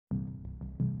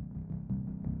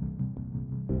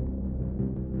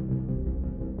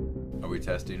we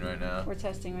testing right now? We're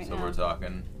testing right now. So we're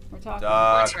talking. We're talking.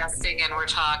 Talk. We're testing and we're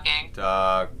talking.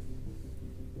 Talk.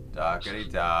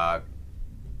 Talkity talk.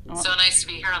 Oh. So nice to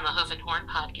be here on the Hoof and Horn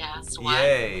podcast. What?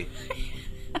 Yay.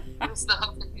 Who's the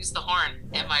hoof and who's the horn?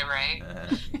 Am I right?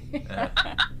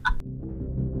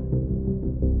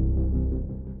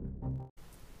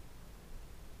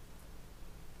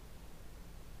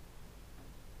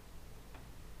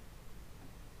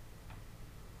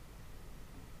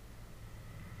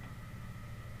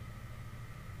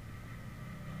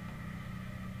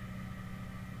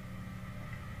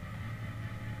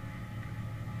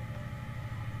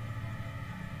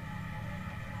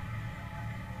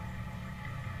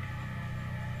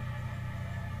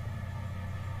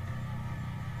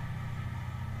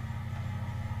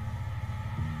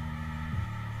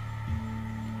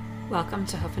 Welcome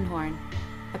to Hoof and Horn,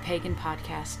 a pagan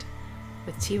podcast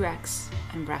with T-Rex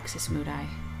and Braxis Moodeye,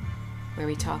 where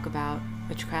we talk about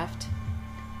witchcraft,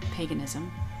 paganism,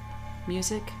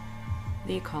 music,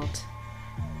 the occult,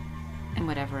 and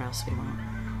whatever else we want.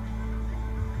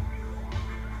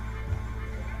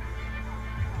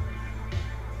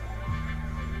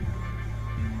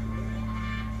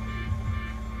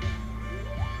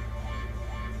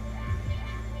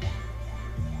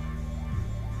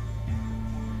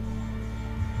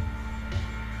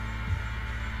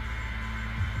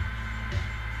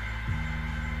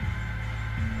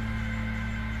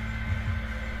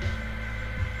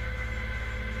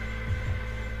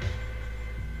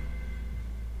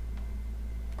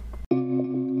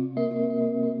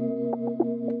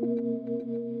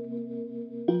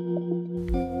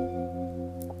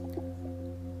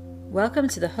 Welcome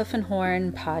to the Hoof and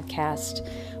Horn podcast,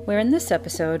 where in this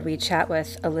episode we chat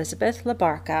with Elizabeth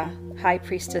LaBarca, High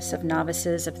Priestess of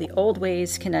Novices of the Old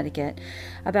Ways, Connecticut,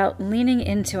 about leaning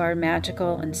into our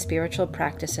magical and spiritual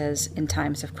practices in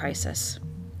times of crisis.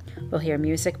 We'll hear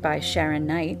music by Sharon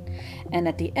Knight, and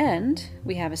at the end,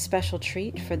 we have a special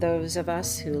treat for those of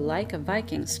us who like a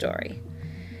Viking story.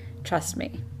 Trust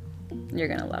me, you're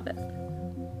going to love it.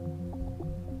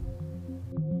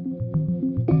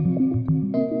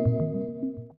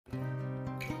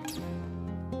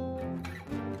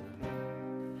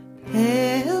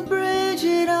 Hail,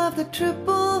 Bridget of the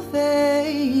triple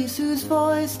face, whose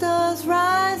voice does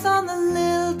rise on the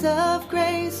lilt of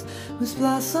grace, whose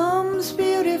blossoms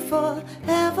beautiful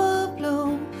ever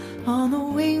bloom on the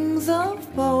wings of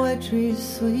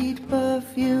poetry's sweet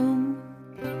perfume.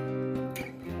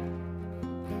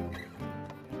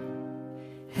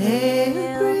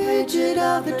 Hail, Bridget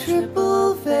of the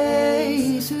triple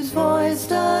face, whose voice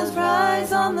does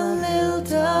rise on the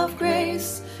lilt of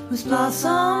grace, whose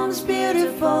blossoms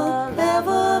beautiful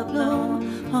ever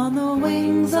bloom on the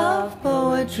wings of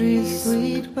poetry's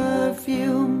sweet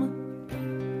perfume.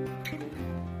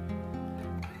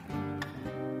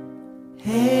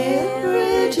 Hail,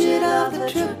 Bridget of the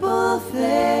triple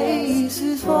face,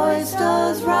 whose voice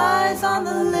does rise on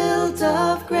the lilt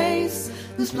of grace,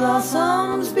 whose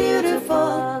blossoms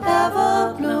beautiful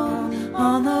ever bloom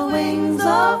on the wings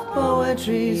of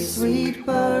poetry's sweet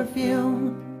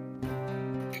perfume.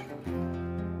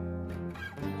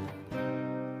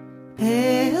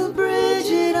 Hail,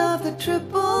 Bridget of the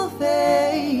triple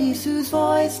face, whose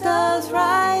voice does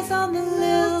rise on the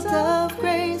lilt of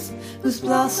grace, whose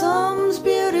blossoms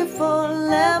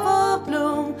beautiful ever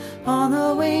bloom on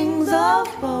the wings of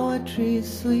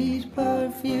poetry's sweet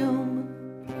perfume.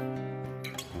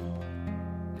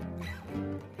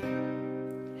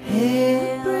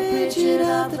 Hail, Bridget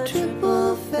of the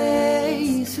triple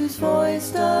face, whose voice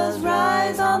does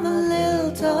rise on the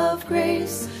lilt of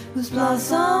grace, whose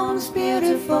blossoms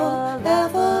beautiful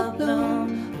ever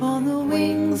bloom on the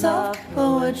wings of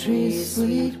poetry's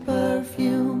sweet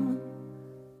perfume.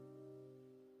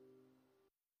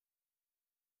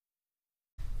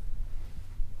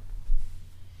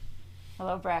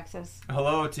 Hello, Braxis.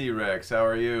 Hello, T-Rex. How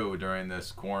are you during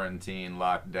this quarantine,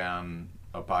 lockdown,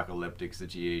 apocalyptic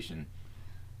situation?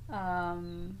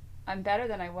 I'm better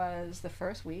than I was the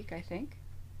first week, I think.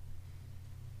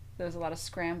 There was a lot of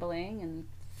scrambling and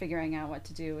figuring out what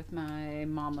to do with my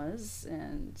mamas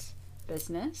and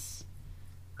business.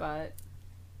 But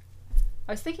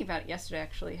I was thinking about it yesterday,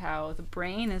 actually, how the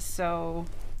brain is so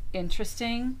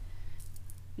interesting.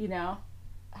 You know,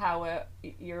 how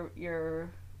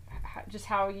just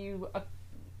how you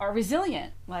are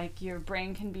resilient. Like, your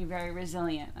brain can be very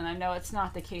resilient. And I know it's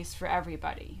not the case for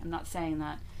everybody. I'm not saying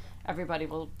that everybody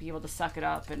will be able to suck it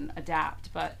up and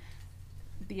adapt, but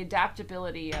the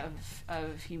adaptability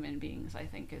of human beings, I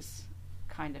think, is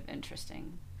kind of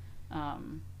interesting.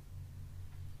 And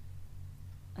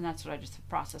And that's what the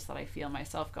process that I feel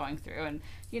myself going through. And,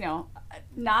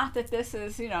 not that this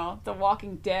is, The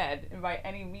Walking Dead by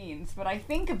any means, but I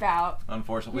think about...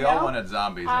 Unfortunately, we all wanted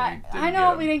zombies, and we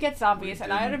didn't we didn't get zombies,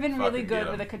 and I would have been really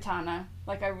good with a katana.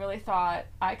 Like, I really thought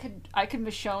I could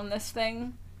Michonne this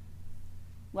thing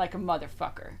like a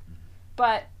motherfucker.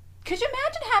 But... could you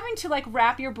imagine having to, like,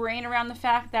 wrap your brain around the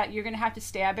fact that you're going to have to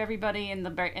stab everybody in the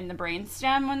brain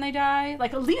stem when they die?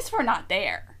 Like, at least we're not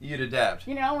there. You'd adapt.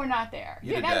 We're not there.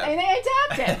 You'd adapt. And they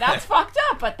adapted. That's fucked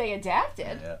up, but they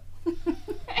adapted. Yeah.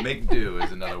 Make do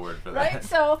is another word for that. Right?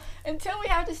 So, until we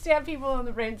have to stab people in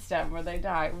the brain stem where they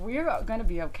die, we're going to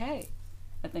be okay.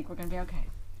 I think we're going to be okay.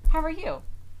 How are you?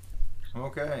 I'm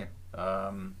okay.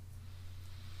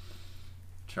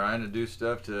 Trying to do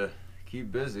stuff to... keep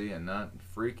busy and not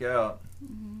freak out.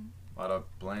 Mm-hmm. A lot of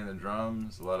playing the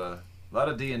drums, a lot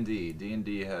of D&D.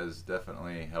 D&D has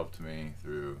definitely helped me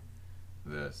through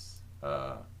this.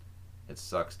 It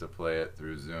sucks to play it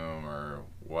through Zoom or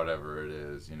whatever it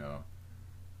is,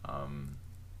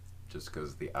 just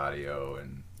because the audio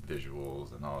and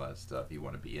visuals and all that stuff, you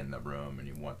want to be in the room and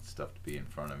you want stuff to be in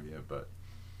front of you, but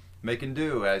making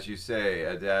do, as you say,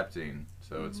 adapting.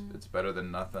 So it's better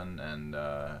than nothing, and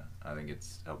I think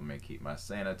it's helping me keep my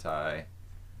sanity,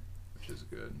 which is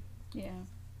good. Yeah.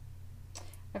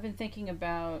 I've been thinking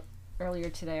about, earlier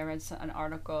today I read an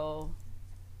article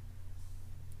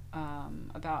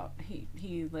about,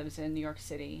 he lives in New York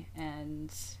City, and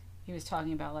he was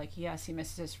talking about, like, yes, he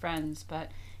misses his friends,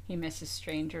 but he misses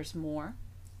strangers more.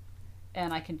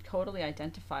 And I can totally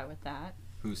identify with that.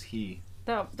 Who's he?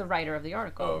 The writer of the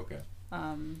article. Oh, okay.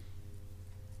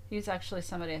 He's actually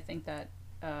somebody, I think, that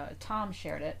Tom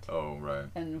shared it. Oh, right.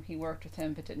 And he worked with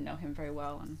him but didn't know him very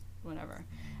well and whatever.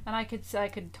 And I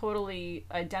could totally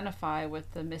identify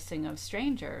with the missing of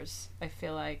strangers. I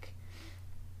feel like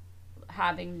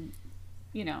having,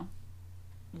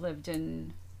 lived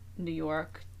in New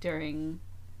York during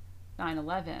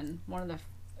 9/11,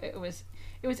 it was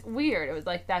weird. It was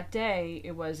like that day,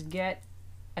 it was get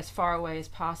as far away as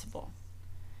possible.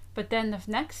 But then the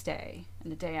next day,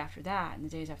 and the day after that, and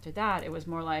the days after that, it was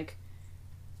more like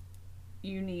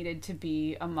you needed to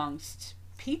be amongst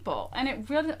people. And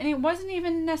it wasn't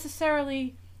even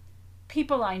necessarily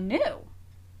people I knew,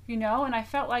 and I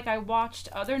felt like I watched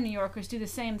other New Yorkers do the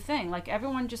same thing. Like,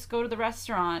 everyone just go to the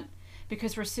restaurant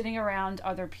because we're sitting around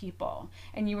other people.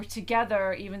 And you were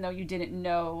together even though you didn't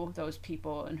know those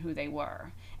people and who they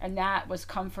were. And that was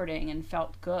comforting and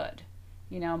felt good.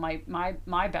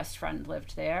 My best friend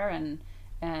lived there,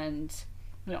 and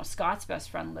Scott's best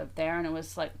friend lived there, and it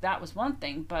was like, that was one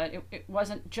thing, but it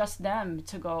wasn't just them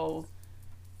to go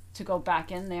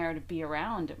back in there to be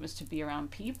around. It was to be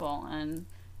around people. And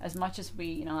as much as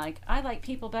we, like, I like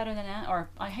people better than, or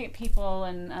I hate people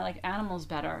and I like animals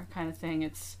better kind of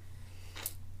thing,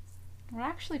 we're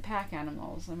actually pack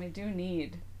animals, and we do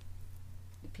need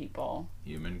the people.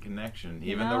 Human connection.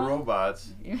 Even the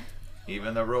robots.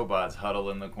 Even the robots huddle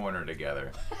in the corner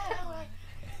together.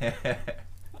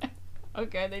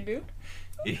 Okay, they do?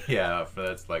 Yeah,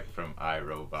 that's like from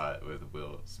iRobot with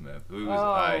Will Smith, who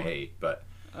I hate, but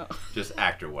just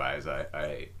actor-wise, I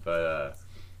hate. But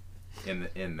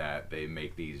in that, they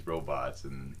make these robots,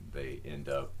 and they end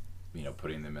up,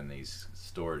 putting them in these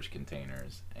storage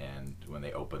containers, and when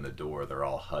they open the door, they're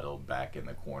all huddled back in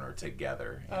the corner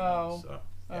together. So,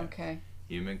 yeah. Okay.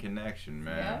 Human connection,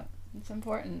 man. Yeah. It's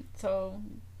important. So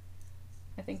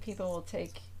I think people will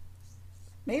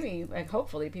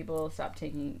hopefully people will stop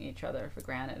taking each other for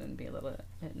granted and be a little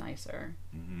bit nicer,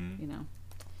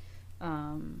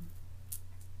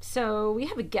 So we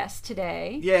have a guest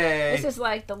today. Yay! This is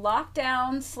like the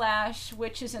lockdown /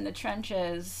 witches in the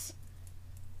trenches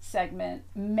segment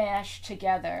mashed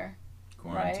together.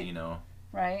 Quarantino.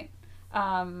 Right?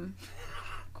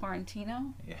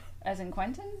 Quarantino? Yeah. As in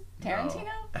Quentin Tarantino?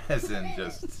 No, as in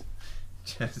just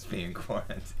being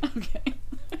quarantined. Okay.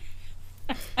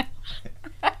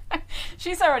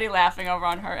 She's already laughing over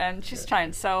on her end. She's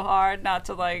trying so hard not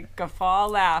to like guffaw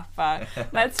laugh, but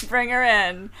let's bring her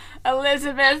in.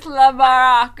 Elizabeth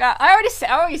LaBarca. I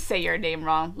always say your name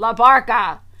wrong.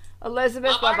 LaBarca.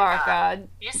 Elizabeth LaBarca.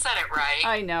 You said it right.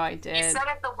 I know I did. You said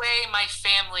it the way my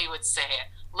family would say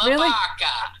it. LaBarca. Really?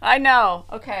 I know.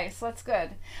 Okay, so that's good.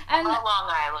 And Long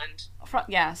Island.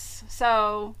 Yes.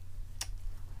 So,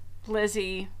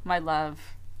 Lizzie, my love,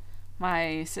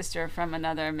 my sister from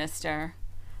another mister.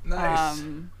 Nice.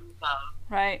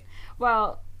 Right.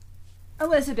 Well,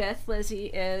 Lizzie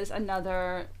is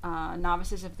another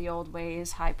Novices of the Old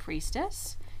Ways high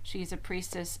priestess. She's a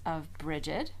priestess of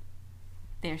Bridget.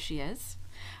 There she is.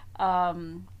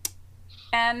 And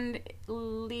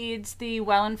leads the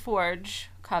Well and Forge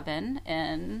coven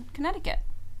in Connecticut.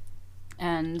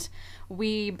 And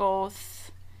we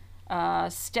both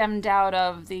stemmed out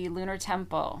of the lunar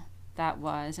temple that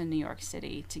was in New York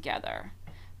City together.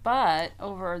 But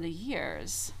over the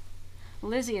years,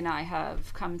 Lizzie and I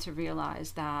have come to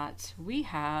realize that we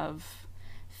have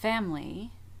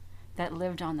family that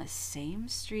lived on the same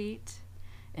street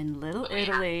in Little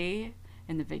Italy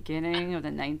in the beginning of the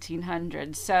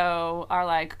 1900s. So our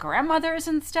like grandmothers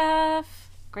and stuff,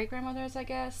 great grandmothers, I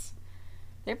guess,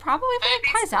 they're probably like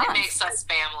paisans. It makes us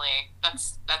family.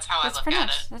 That's how I look at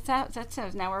it. That's how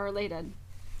now we're related.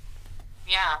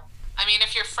 Yeah, I mean,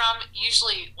 if you're from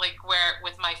usually like where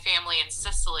with my family in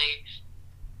Sicily,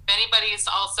 if anybody's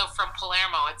also from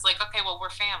Palermo, it's like, okay, well, we're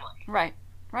family. Right.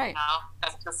 You know,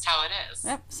 that's just how it is.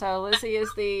 Yep. So Lizzie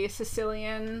is the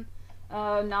Sicilian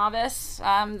novice.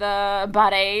 I'm the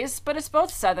Barese, but it's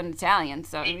both Southern Italian,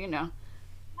 so you know.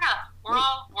 Yeah, we're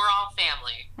all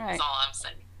family. Right. That's all I'm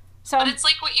saying. So, but it's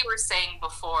like what you were saying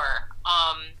before.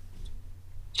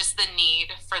 Just the need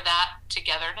for that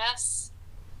togetherness,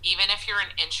 even if you're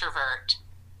an introvert.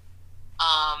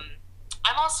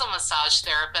 I'm also a massage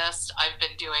therapist. I've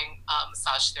been doing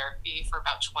massage therapy for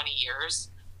about 20 years.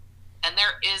 And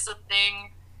there is a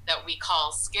thing that we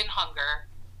call skin hunger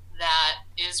that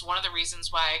is one of the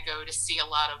reasons why I go to see a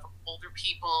lot of older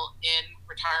people in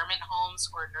retirement homes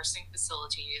or nursing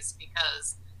facilities,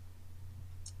 because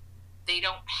they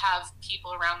don't have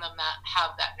people around them that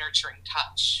have that nurturing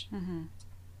touch. Mm-hmm.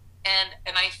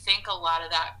 And I think a lot of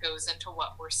that goes into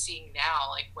what we're seeing now,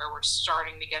 like where we're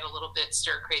starting to get a little bit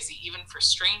stir crazy, even for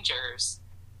strangers.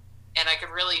 And I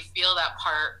could really feel that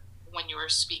part when you were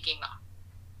speaking,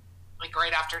 like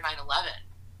right after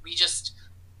 9/11.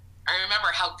 I remember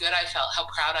how good I felt, how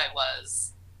proud I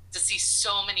was to see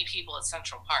so many people at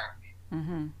Central Park.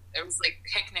 Mm-hmm. There was like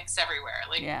picnics everywhere,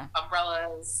 like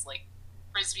umbrellas, like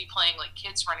frisbee playing, like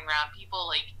kids running around, people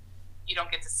like you don't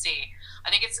get to see.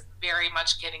 I think it's very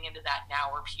much getting into that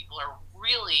now where people are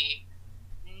really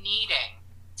needing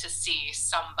to see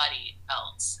somebody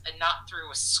else and not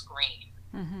through a screen.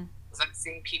 Mm-hmm. Because I'm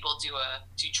seeing people do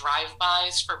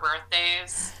drive-bys for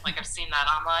birthdays. Like I've seen that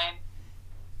online,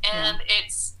 and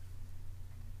it's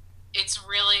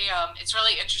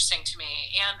really interesting to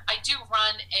me. And I do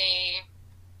run a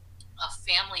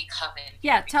family coven.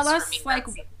 Yeah, tell us like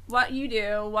what you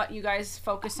do, what you guys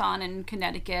focus on in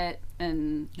Connecticut,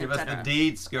 and give us the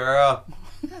deets, girl.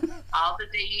 All the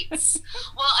deets.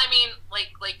 Well, I mean,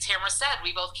 like Tamara said,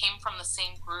 we both came from the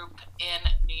same group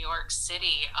in New York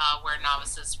City, where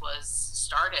Novices was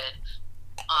started.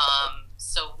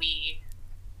 So we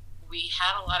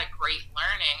had a lot of great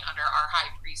learning under our high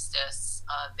priestess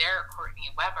there, Courtney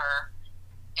Weber,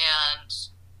 and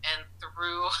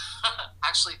through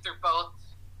through both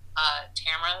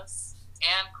Tamara's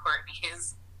and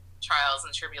Courtney's trials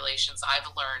and tribulations, I've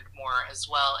learned more as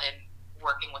well in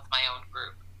working with my own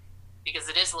group, because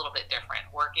it is a little bit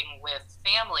different. Working with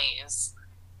families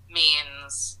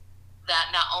means that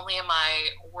not only am I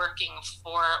working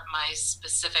for my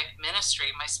specific ministry,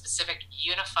 my specific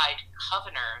unified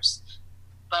coveners,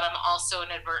 but I'm also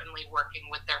inadvertently working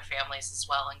with their families as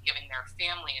well and giving their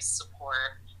families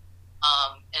support,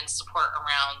 and support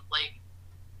around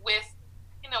with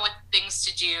things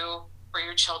to do for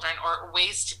your children, or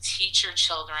ways to teach your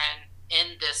children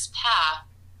in this path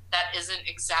that isn't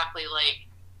exactly like,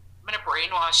 I'm going to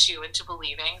brainwash you into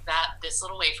believing that this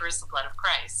little wafer is the blood of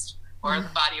Christ or the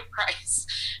body of Christ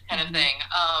kind of thing.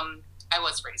 I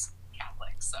was raised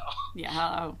Catholic, so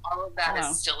all of that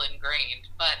is still ingrained.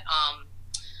 But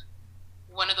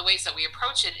one of the ways that we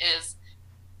approach it is,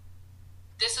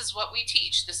 this is what we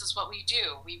teach. This is what we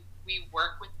do. We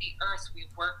work with the earth. We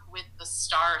work with the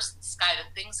stars, the sky,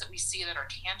 the things that we see that are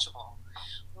tangible.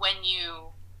 When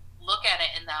you look at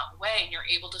it in that way and you're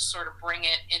able to sort of bring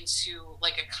it into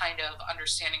like a kind of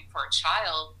understanding for a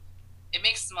child, it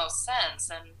makes the most sense.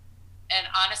 And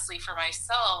honestly, for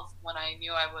myself, when I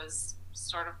knew I was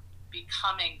sort of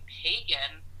becoming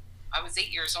pagan, I was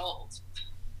 8 years old.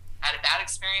 I had a bad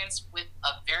experience with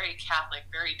a very Catholic,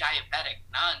 very diabetic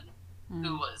nun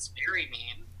who was very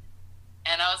mean.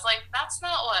 And I was like, that's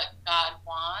not what God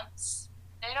wants.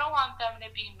 They don't want them to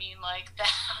be mean like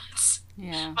that.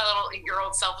 Yeah. My little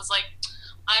 8-year-old self was like,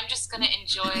 I'm just going to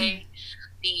enjoy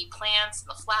the plants and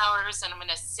the flowers, and I'm going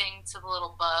to sing to the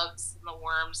little bugs and the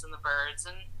worms and the birds.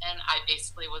 And I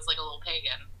basically was like a little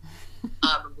pagan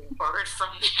moving forward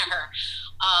from there.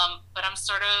 But I'm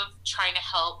sort of trying to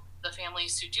help the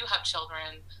families who do have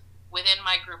children within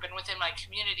my group and within my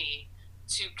community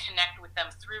to connect with them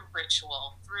through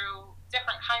ritual, through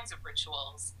different kinds of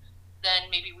rituals than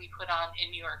maybe we put on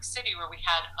in New York City, where we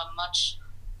had a much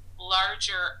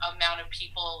larger amount of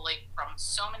people, like from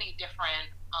so many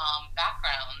different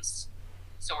backgrounds.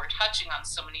 So we're touching on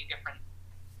so many different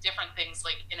things,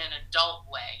 like in an adult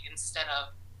way, instead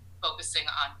of focusing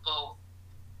on both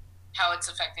how it's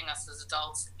affecting us as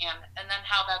adults and then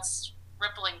how that's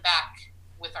rippling back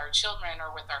with our children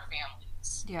or with our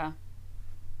families. Yeah.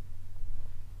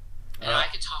 I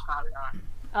could talk on and on.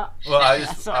 Well, I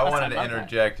wanted to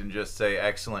interject and just say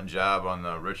excellent job on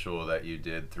the ritual that you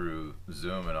did through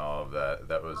Zoom and all of that.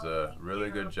 That was a really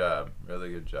good job.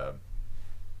 Really good job.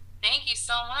 Thank you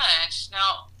so much.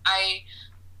 Now, I've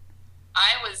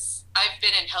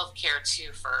been in healthcare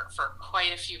too for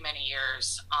quite a few many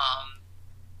years.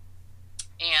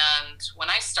 And when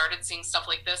I started seeing stuff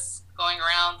like this going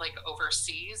around, like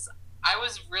overseas, I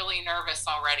was really nervous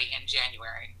already in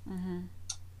January. Mm-hmm.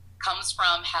 Comes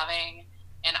from having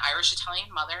an Irish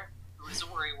Italian mother who was a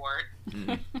worrywart,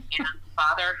 and a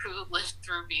father who lived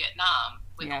through Vietnam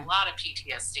with a lot of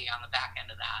PTSD on the back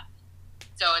end of that.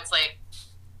 So it's like,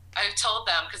 I told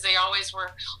them, because they always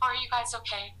were, are you guys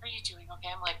okay? Are you doing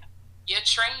okay? I'm like, you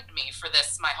trained me for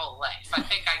this my whole life. I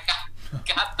think I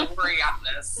got the worry on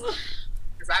this.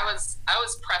 Because I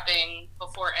was prepping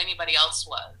before anybody else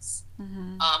was.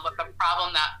 Mm-hmm. But the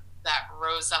problem that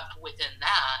rose up within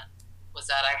that was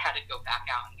that I had to go back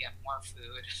out and get more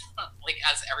food, like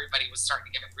as everybody was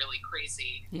starting to get really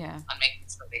crazy on making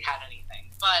sure they had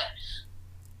anything. But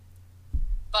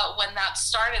when that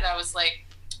started, I was like,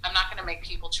 I'm not going to make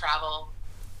people travel.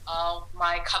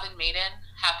 My coven maiden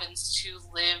happens to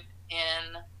live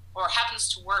in, or happens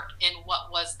to work in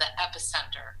what was the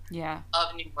epicenter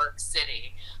of New York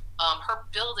City. Her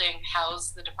building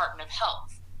housed the Department of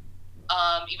Health.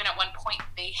 Even at one point,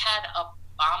 they had a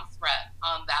bomb threat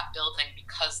on that building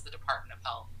because the Department of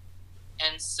Health.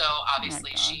 And so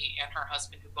obviously she and her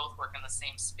husband, who both work in the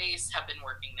same space, have been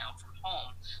working now from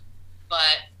home.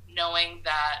 But knowing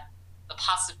that the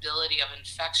possibility of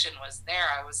infection was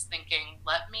there, I was thinking,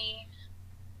 let me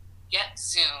get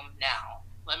Zoom now.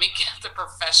 Let me get the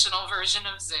professional version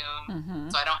of Zoom,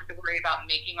 so I don't have to worry about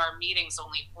making our meetings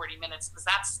only 40 minutes, because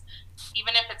that's,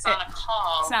 even if it's on a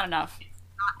call, it's not enough. It's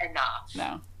not enough.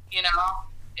 No. You know?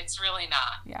 It's really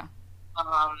not. Yeah.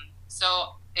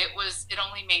 So it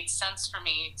only made sense for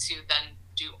me to then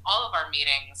do all of our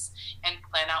meetings and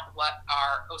plan out what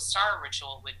our Ostar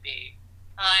ritual would be.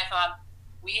 And I thought,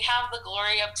 we have the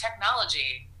glory of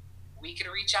technology. We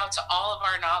could reach out to all of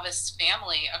our novice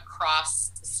family across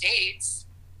the states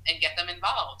and get them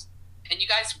involved. And you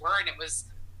guys were, and it was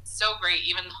so great,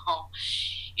 even though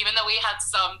we had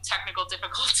some technical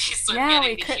difficulties with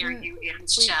getting to hear you and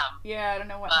Shem. Yeah, I don't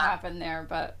know what happened there,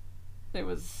 but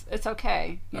it's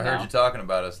okay. I heard you talking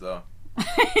about us, though.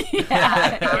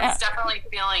 I was definitely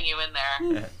feeling you in there.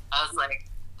 I was like,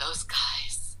 those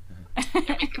guys,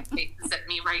 they're making faces at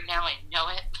me right now. I know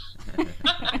it.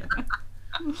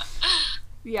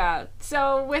 Yeah.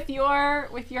 So with your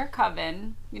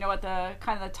coven, what the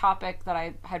kind of the topic that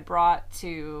I had brought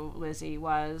to Lizzie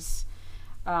was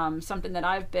something that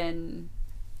I've been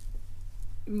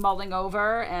mulling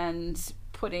over and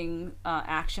putting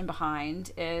action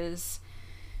behind, is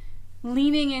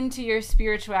leaning into your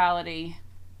spirituality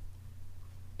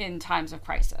in times of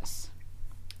crisis,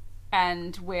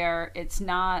 and where it's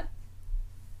not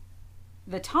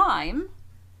the time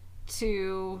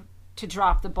to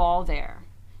drop the ball there.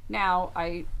 Now,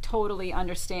 I totally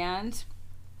understand,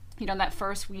 that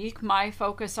first week my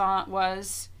focus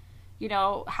was,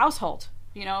 household,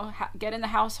 getting the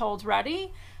household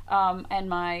ready, and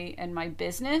my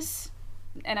business.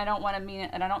 And I don't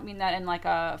mean that in like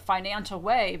a financial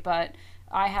way, but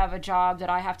I have a job that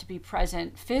I have to be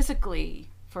present physically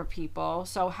for people.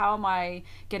 So how am I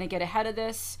going to get ahead of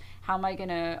this? How am I going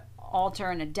to alter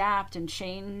and adapt and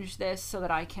change this so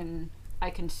that I can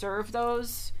serve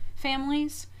those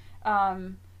families?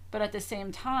 But at the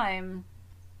same time,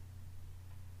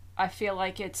 I feel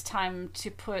like it's time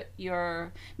to put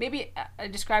maybe I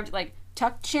described it like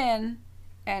tuck chin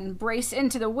and brace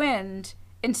into the wind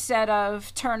instead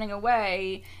of turning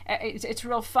away. It's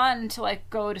real fun to like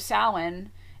go to Samhain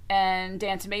and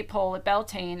dance a maypole at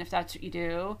Beltane, if that's what you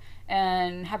do,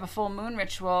 and have a full moon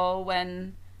ritual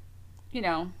when,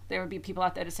 there would be people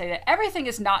out there to say that everything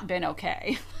has not been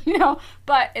okay,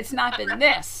 but it's not been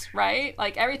this, right?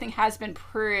 Like everything has been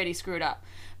pretty screwed up,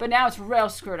 but now it's real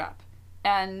screwed up.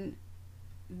 And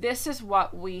this is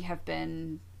what we have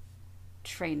been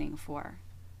training for.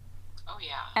 Oh,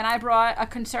 yeah. And I brought a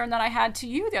concern that I had to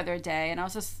you the other day, and I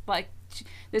was just like,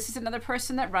 this is another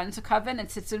person that runs a coven and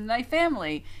sits in my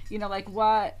family.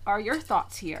 What are your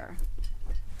thoughts here?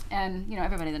 And, you know,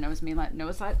 everybody that knows me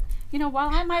knows that, you know, while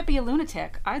I might be a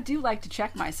lunatic, I do like to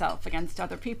check myself against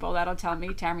other people that'll tell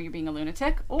me, Tamara, you're being a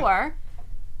lunatic, or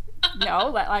no,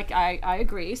 like I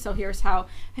agree. So here's how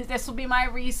this will be my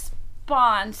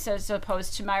response as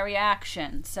opposed to my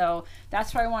reaction. So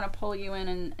that's why I want to pull you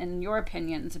in your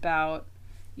opinions about,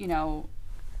 you know,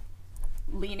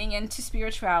 leaning into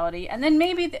spirituality. And then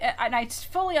maybe, and I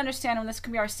fully understand, and this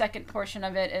can be our second portion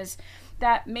of it, is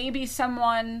that maybe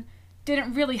someone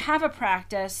didn't really have a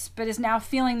practice but is now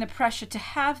feeling the pressure to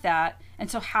have that.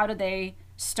 And so how do they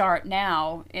start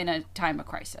now in a time of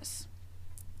crisis?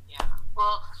 Yeah.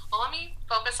 Well, let me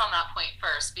focus on that point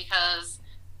first, because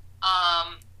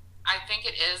I think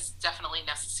it is definitely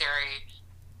necessary,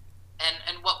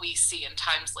 and what we see in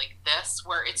times like this,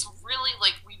 where it's really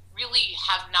like we really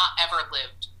have not ever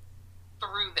lived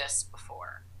through this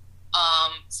before.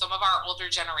 Some of our older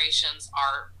generations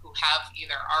who have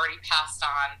either already passed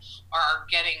on or are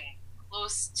getting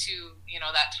close to, you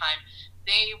know, that time,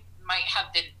 they might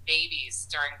have been babies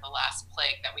during the last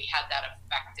plague that we had that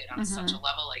affected on such a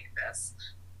level like this.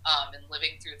 And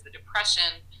living through the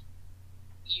Depression,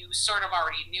 you sort of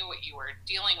already knew what you were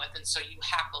dealing with, and so you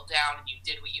hackled down and you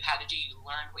did what you had to do. You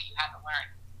learned what you had to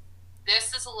learn.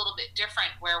 This is a little bit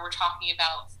different, where we're talking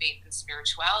about faith and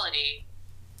spirituality,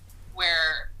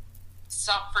 where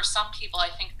for some people, I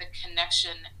think the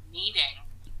connection needing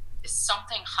is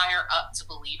something higher up to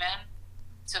believe in,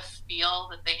 to feel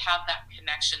that they have that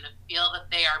connection, to feel that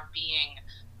they are being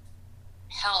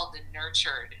held and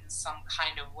nurtured in some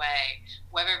kind of way,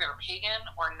 whether they're pagan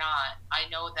or not. I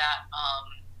know that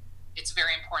it's a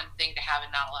very important thing to have,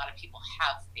 and not a lot of people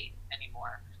have faith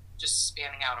anymore. Just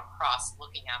spanning out across,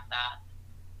 looking at that,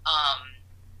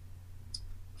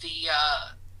 the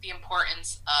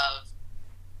importance of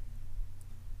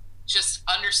just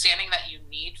understanding that you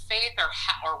need faith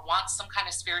or want some kind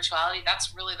of spirituality.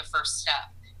 That's really the first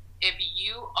step. If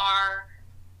you are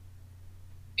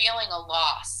feeling a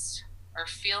loss or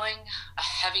feeling a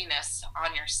heaviness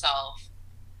on yourself,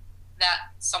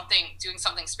 that doing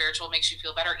something spiritual makes you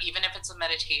feel better, even if it's a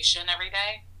meditation every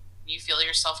day. You feel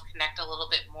yourself connect a little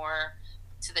bit more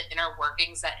to the inner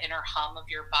workings, that inner hum of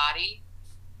your body,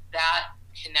 that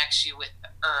connects you with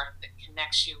the earth, that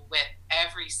connects you with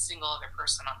every single other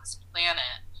person on this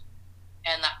planet,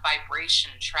 and that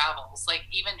vibration travels. Like,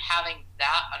 even having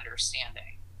that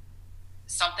understanding,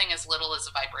 something as little as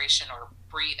a vibration or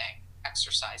breathing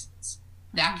exercises,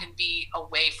 that can be a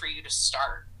way for you to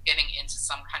start getting into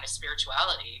some kind of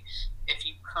spirituality if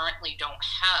you currently don't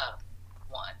have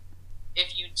one.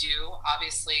 If you do,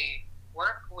 obviously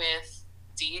work with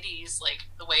deities like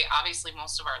the way obviously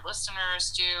most of our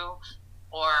listeners do,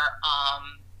 or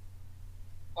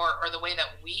the way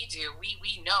that we do.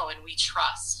 We know and we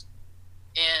trust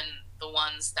in the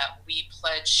ones that we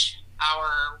pledge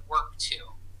our work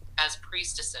to as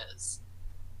priestesses.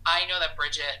 I know that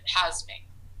Bridget has me.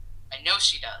 I know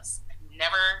she does.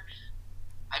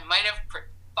 I might have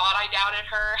thought I doubted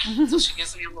her until she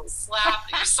gives me a little slap.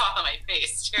 You saw on my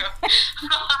face too.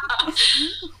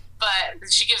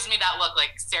 But she gives me that look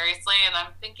like, seriously? And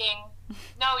I'm thinking,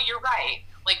 no, you're right.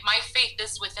 Like, my faith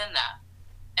is within that.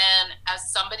 And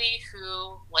as somebody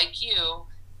who, like you,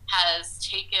 has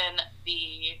taken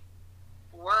the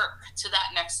work to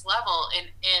that next level,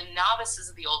 in Novices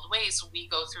of the Old Ways, we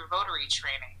go through votary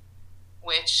training,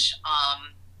 which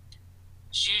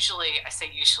usually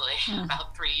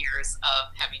about 3 years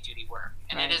of heavy duty work.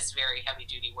 And It is very heavy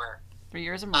duty work. 3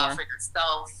 years or more. For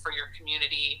yourself, for your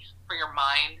community, for your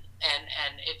mind. And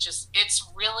it's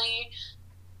really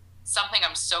something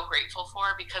I'm so grateful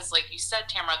for, because like you said,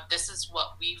 Tamara, this is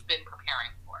what we've been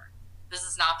preparing for. This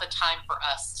is not the time for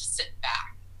us to sit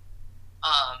back.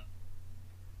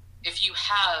 If you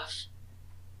have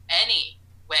any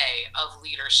way of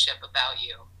leadership about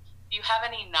you, if you have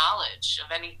any knowledge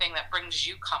of anything that brings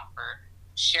you comfort,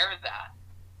 share that.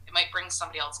 It might bring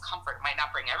somebody else comfort. It might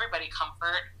not bring everybody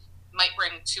comfort. It might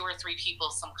bring 2 or 3 people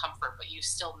some comfort, but you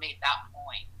still made that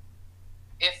point.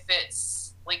 If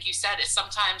it's, like you said, it's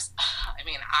sometimes, I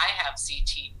mean, I have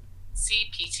CPTSD,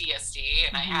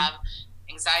 and I have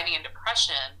anxiety and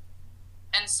depression.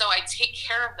 And so I take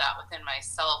care of that within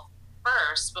myself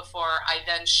first before I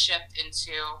then shift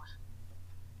into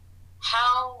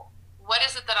what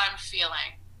is it that I'm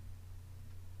feeling?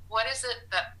 What is it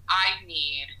that I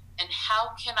need? And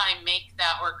how can I make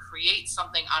that or create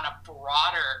something on a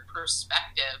broader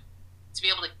perspective to be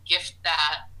able to gift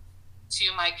that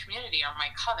to my community or my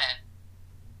coven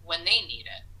when they need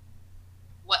it?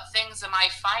 What things am I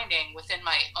finding within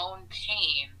my own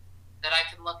pain that I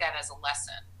can look at as a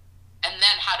lesson? And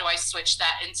then how do I switch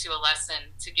that into a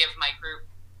lesson to give my group?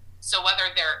 So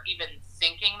whether they're even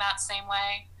thinking that same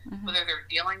way, whether they're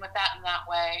dealing with that in that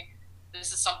way.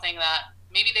 This is something that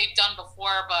maybe they've done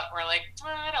before, but we're like,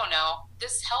 I don't know.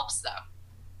 This helps them.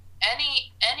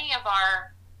 Any of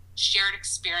our shared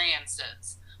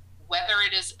experiences, whether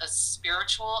it is a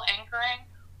spiritual anchoring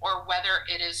or whether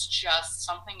it is just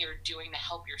something you're doing to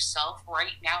help yourself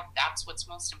right now, that's what's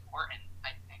most important, I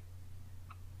think.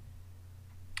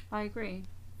 I agree.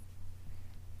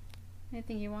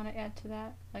 Anything you want to add to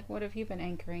that? Like, what have you been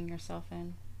anchoring yourself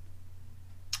in?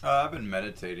 I've been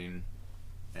meditating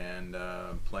and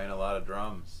playing a lot of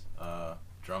drums.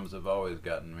 Drums have always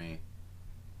gotten me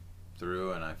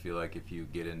through, and I feel like if you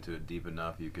get into it deep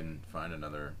enough, you can find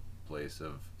another place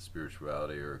of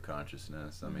spirituality or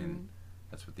consciousness. I mean,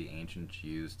 that's what the ancients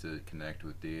used to connect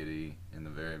with deity in the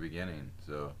very beginning.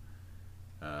 So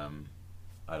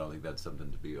I don't think that's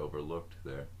something to be overlooked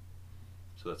there.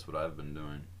 So that's what I've been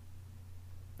doing,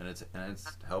 and it's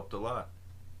helped a lot.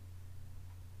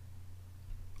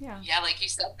 Yeah, like you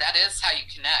said, that is how you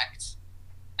connect.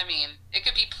 I mean, it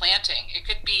could be planting, it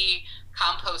could be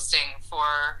composting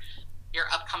for your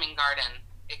upcoming garden.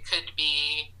 It could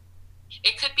be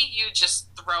you just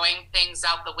throwing things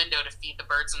out the window to feed the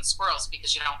birds and squirrels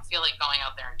because you don't feel like going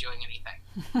out there and doing anything.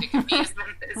 It could be as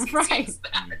easy as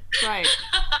that.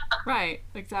 Right,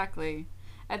 exactly.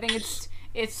 I think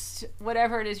it's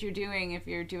whatever it is you're doing, if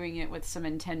you're doing it with some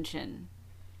intention,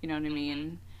 you know what I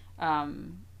mean,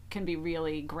 can be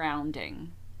really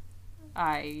grounding.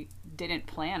 I didn't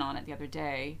plan on it the other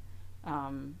day,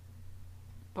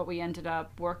 but we ended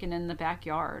up working in the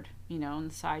backyard, in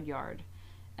the side yard,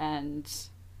 and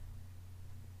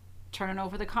turning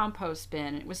over the compost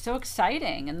bin. It was so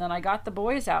exciting. And then I got the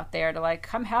boys out there to like,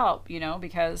 come help,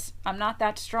 because I'm not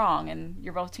that strong and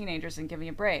you're both teenagers and give me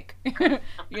a break,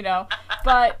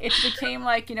 but it became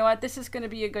like, you know what, this is going to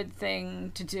be a good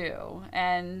thing to do.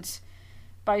 And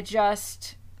by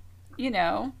just,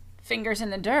 fingers in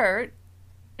the dirt,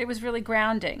 it was really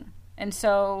grounding. And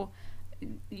so,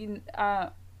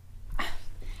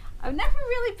 I've never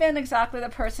really been exactly the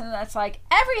person that's like,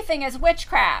 everything is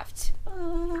witchcraft.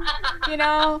 I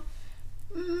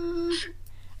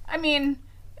mean,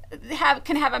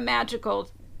 can have a magical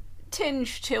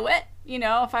tinge to it.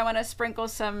 If I want to sprinkle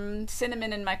some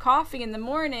cinnamon in my coffee in the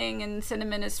morning, and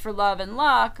cinnamon is for love and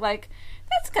luck, like,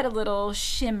 that's got a little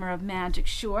shimmer of magic,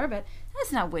 sure, but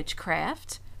that's not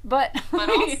witchcraft. But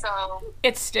also,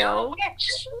 it's still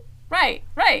witch. Right.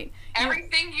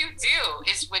 Everything you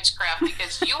do is witchcraft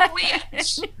because you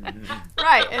witch.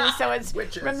 Right, and so it's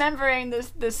witches. Remembering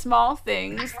the small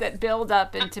things that build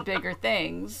up into bigger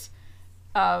things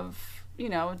of,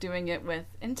 doing it with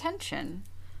intention.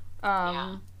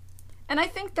 And I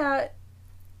think that,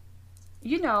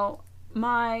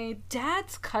 my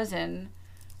dad's cousin,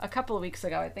 a couple of weeks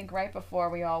ago, I think right before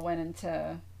we all went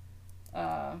into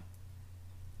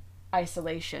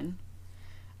isolation,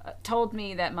 told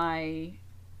me that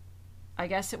I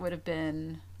guess it would have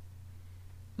been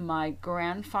my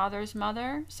grandfather's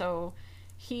mother. So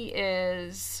he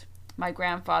is my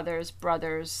grandfather's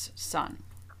brother's son.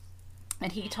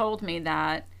 And he told me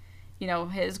that,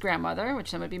 his grandmother,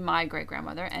 which then would be my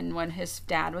great-grandmother, and when his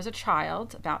dad was a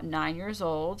child, about 9 years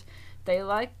old, they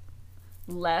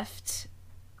left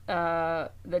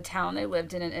the town they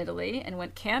lived in Italy and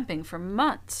went camping for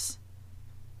months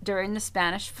during the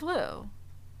Spanish flu.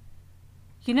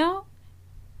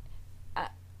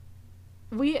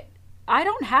 I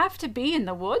don't have to be in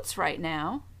the woods right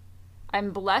now.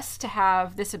 I'm blessed to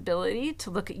have this ability to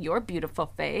look at your beautiful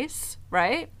face,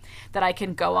 right? That I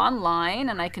can go online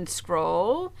and I can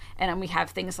scroll, and we have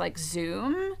things like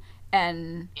Zoom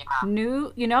and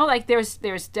new,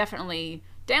 there's definitely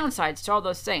downsides to all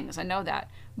those things. I know that.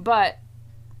 But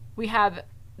we have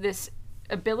this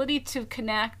ability to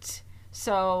connect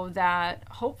so that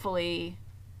hopefully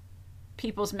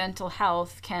people's mental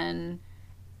health can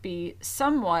be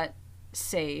somewhat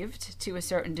saved to a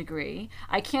certain degree.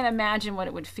 I can't imagine what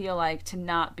it would feel like to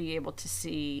not be able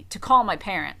to call my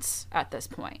parents at this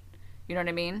point. You know what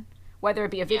I mean? Whether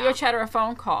it be a video chat or a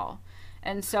phone call.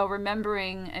 And so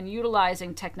remembering and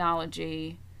utilizing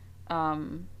technology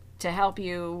to help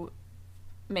you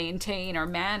maintain or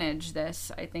manage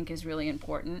this, I think, is really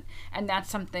important. And that's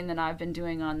something that I've been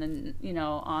doing on the,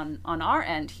 on our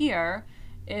end here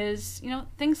is,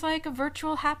 things like a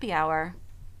virtual happy hour.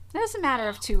 It doesn't matter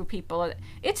if two people,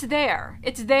 it's there.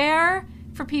 It's there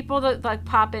for people to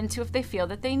pop into if they feel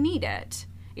that they need it,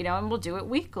 and we'll do it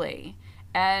weekly.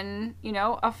 And,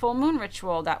 a full moon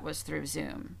ritual that was through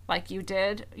Zoom, like you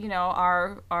did,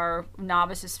 our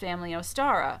novices family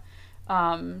Ostara.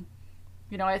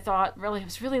 I thought it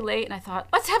was really late, and I thought,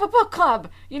 let's have a book club.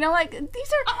 These are,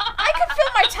 I can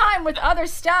fill my time with other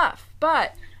stuff,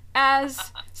 but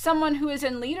as someone who is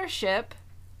in leadership,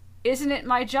 isn't it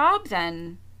my job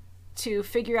then to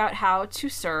figure out how to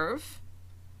serve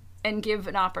and give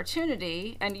an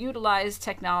opportunity and utilize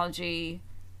technology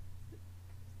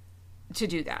to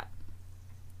do that?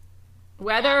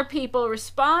 Whether people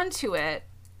respond to it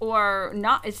or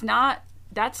not,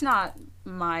 that's not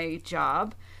my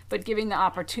job, but giving the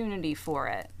opportunity for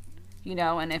it,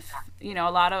 and if, a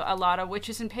lot of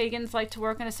witches and pagans like to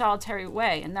work in a solitary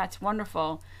way, and that's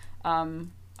wonderful.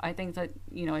 I think that,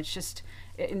 it's just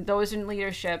those in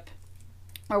leadership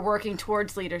or working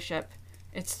towards leadership,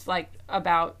 it's like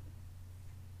about,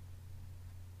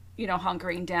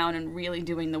 hunkering down and really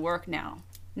doing the work now,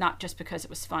 not just because it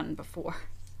was fun before.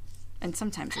 And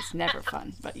sometimes it's never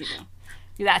fun, but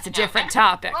that's a different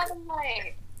topic.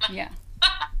 Yeah.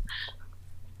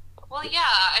 Well, yeah,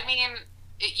 I mean,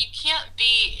 you can't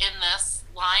be in this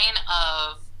line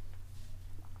of,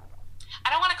 I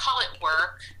don't want to call it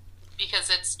work, because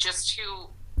it's just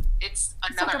it's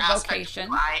another like aspect vocation. of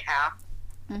who I am.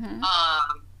 Mm-hmm.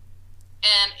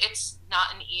 And it's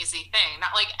not an easy thing.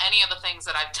 Not like any of the things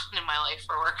that I've done in my life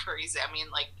for work are easy. I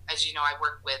mean, like, as you know, I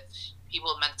worked with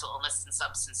people with mental illness and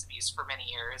substance abuse for many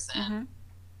years, and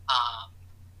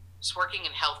just working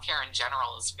in healthcare in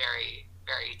general is very,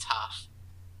 very tough.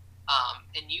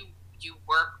 And you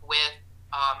work with,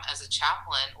 as a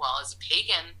chaplain, as a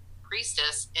pagan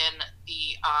priestess in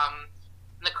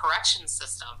the correction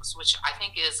systems, which I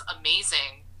think is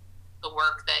amazing, the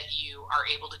work that you are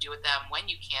able to do with them when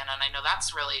you can. And I know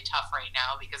that's really tough right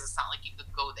now because it's not like you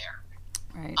could go there,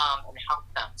 right, and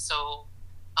help them. So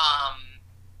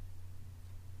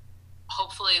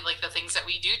hopefully, like, the things that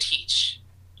we do teach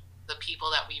the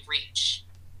people that we reach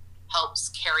helps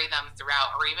carry them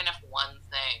throughout, or even if one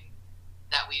thing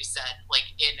that we've said,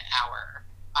 like, in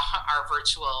our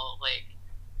virtual, like,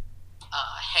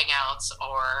 hangouts,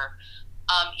 or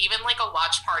even like a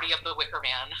watch party of the Wicker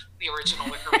Man, the original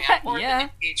Wicker Man, or the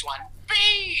Page one.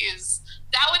 Please,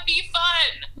 that would be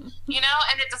fun,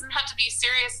 and it doesn't have to be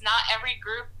serious. Not every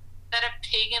group that a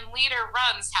pagan leader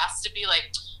runs has to be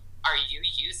like, are you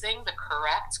using the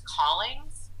correct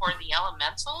callings for the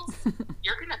elementals?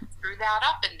 You're going to screw that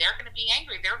up and they're going to be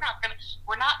angry.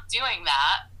 We're not doing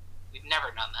that. We've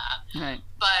never done that. Right.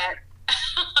 But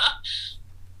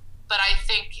I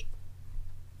think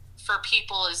for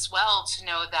people as well to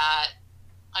know that,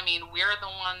 I mean, we're the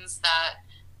ones that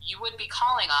you would be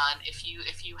calling on if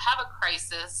you have a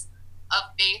crisis of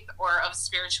faith or of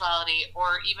spirituality,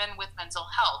 or even with mental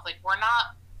health. Like, we're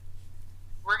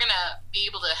going to be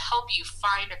able to help you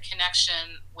find a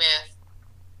connection with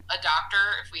a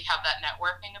doctor if we have that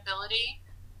networking ability,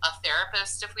 a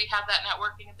therapist if we have that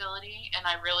networking ability. And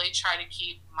I really try to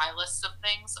keep my list of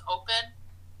things open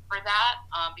for that,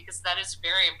 because that is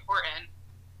very important.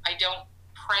 I don't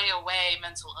pray away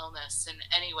mental illness in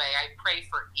any way. I pray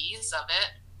for ease of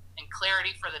it and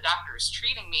clarity for the doctors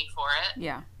treating me for it.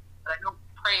 Yeah. But I don't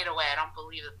pray it away. I don't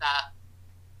believe that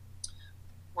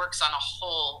works on a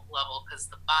whole level, because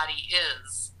the body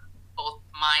is both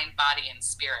mind, body, and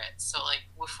spirit. So, like,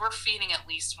 if we're feeding at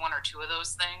least one or two of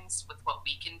those things with what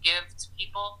we can give to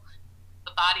people,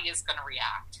 the body is going to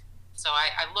react. So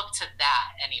I look to that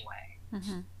anyway.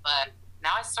 Mm-hmm. But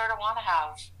now I sort of want to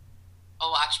have a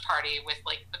watch party with,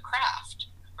 like, The Craft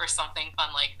or something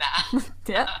fun like that.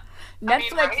 Yeah. Netflix. I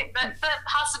mean, right? The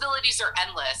possibilities are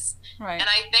endless. Right. And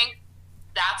I think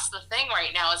that's the thing right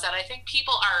now, is that I think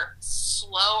people are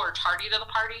slow or tardy to the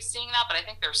party seeing that, but I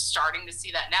think they're starting to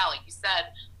see that now. Like you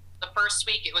said, the first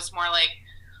week it was more like,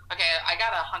 okay, I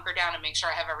got to hunker down and make sure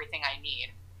I have everything I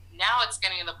need. Now it's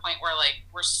getting to the point where, like,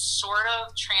 we're sort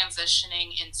of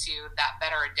transitioning into that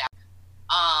better adapt,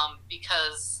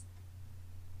 because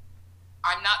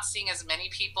I'm not seeing as many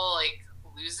people, like,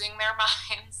 losing their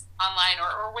minds online,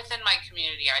 or within my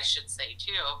community, I should say,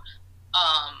 too.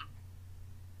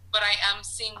 But I am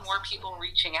seeing more people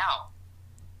reaching out.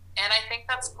 And I think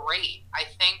that's great. I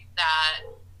think that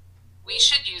we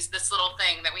should use this little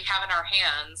thing that we have in our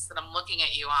hands that I'm looking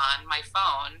at you on, my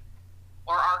phone,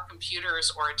 or our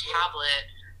computers, or a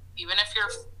tablet, even if you're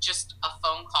just a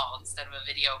phone call instead of a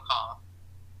video call.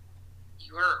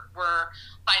 We're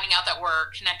finding out that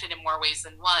we're connected in more ways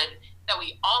than one, that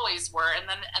we always were. And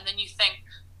then you think,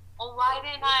 well, why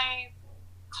didn't I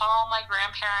call my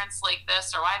grandparents like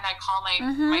this, or why didn't I call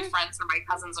my friends or my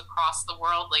cousins across the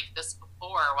world like this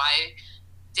before? Why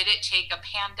did it take a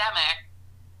pandemic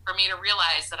for me to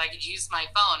realize that I could use my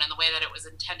phone in the way that it was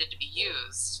intended to be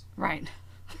used? Right.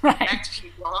 Connect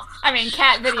people. I mean,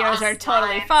 cat videos are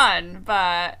totally fun,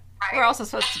 but we're also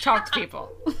supposed to talk to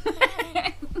people.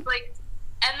 Like,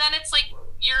 and then it's like,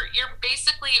 you're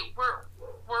basically we're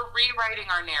rewriting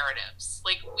our narratives.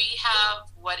 Like, we have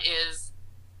what is,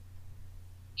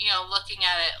 looking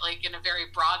at it like in a very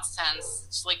broad sense,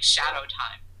 it's like shadow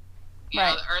time. You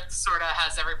know, the Earth sort of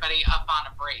has everybody up on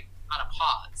a break, on a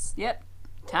pause. Yep.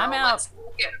 Time out. Let's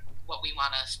look at what we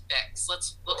want to fix.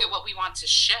 Let's look at what we want to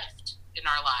shift in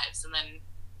our lives, and then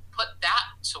put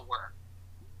that to work.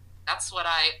 That's what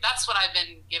I've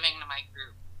been giving to my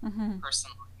group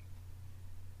personally,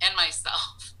 and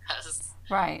myself, because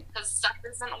stuff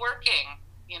isn't working,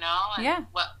 and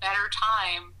what better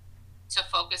time to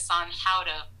focus on how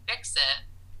to fix it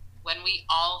when we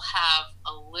all have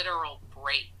a literal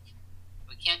break.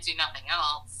 We can't do nothing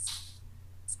else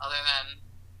other than,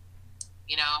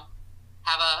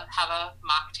 have a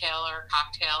mocktail or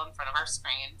cocktail in front of our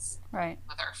screens, right,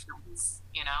 with our friends,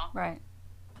 right.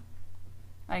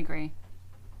 I agree.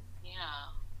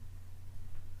 Yeah.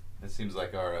 It seems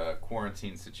like our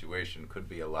quarantine situation could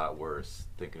be a lot worse.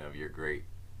 Thinking of your great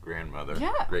grandmother,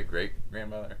 great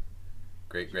grandmother,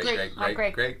 great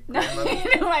grandmother.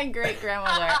 My great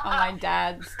grandmother on my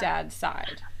dad's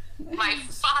side. My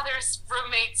father's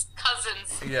roommate's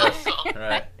cousin's yes, uncle.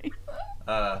 Right.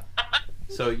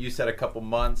 So you said a couple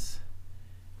months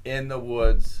in the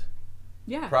woods.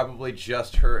 Yeah. Probably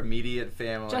just her immediate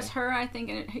family. Just her, I think.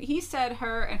 And he said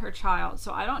her and her child.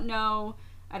 So I don't know,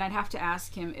 and I'd have to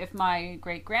ask him if my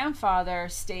great-grandfather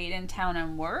stayed in town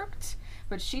and worked.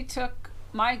 But she took...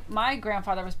 My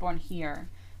grandfather was born here.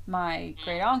 My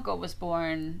great-uncle was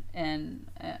born in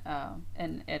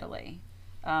Italy.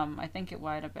 I think it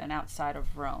might have been outside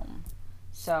of Rome.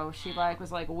 So she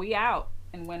was like, we out,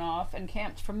 and went off and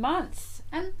camped for months.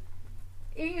 And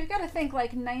you got to think,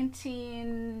 like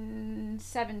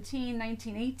 1917,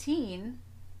 1918.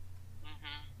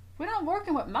 We're not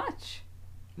working with much.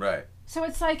 Right. So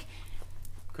it's like,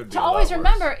 could be to always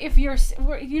remember, if you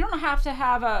don't have to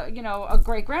have a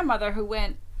great grandmother who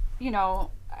went,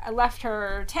 left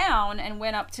her town and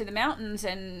went up to the mountains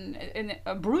and in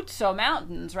Abruzzo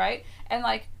mountains, right? And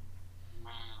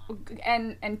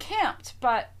and camped,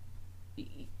 but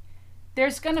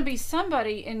there's going to be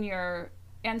somebody in your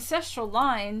ancestral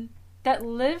line that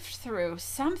lived through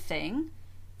something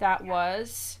that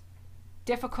was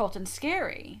difficult and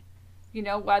scary,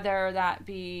 whether that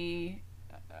be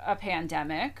a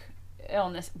pandemic,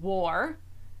 illness, war,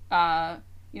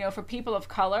 for people of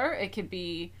color, it could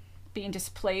be being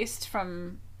displaced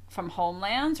from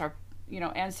homelands, or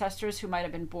ancestors who might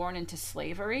have been born into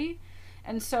slavery.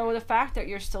 And so the fact that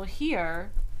you're still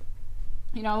here,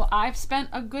 I've spent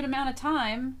a good amount of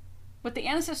time with the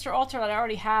ancestor altar that I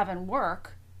already have and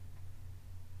work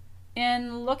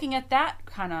in looking at that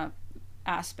kind of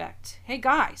aspect. Hey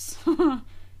guys,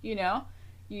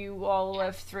 you all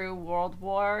lived through World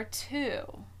War II,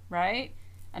 right?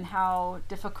 And how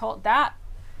difficult that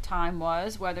time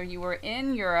was, whether you were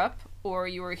in Europe or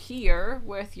you were here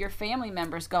with your family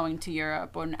members going to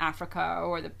Europe or in Africa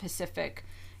or the Pacific,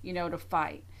 to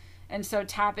fight. And so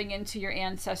tapping into your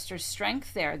ancestors'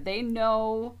 strength there, they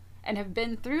know and have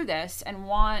been through this and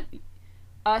want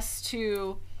us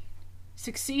to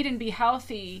succeed and be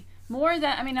healthy more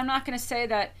than, I'm not going to say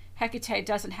that Hecate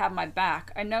doesn't have my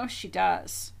back. I know she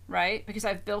does, right? Because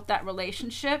I've built that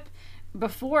relationship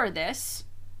before this,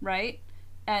 right?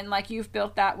 And like you've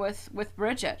built that with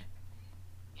Bridget.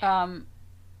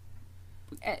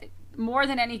 More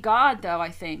than any god, though, I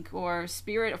think, or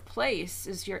spirit of place,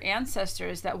 is your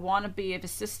ancestors that want to be of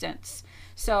assistance.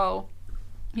 So,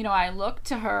 I look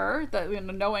to her,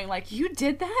 knowing, like, you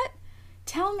did that?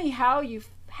 Tell me how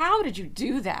did you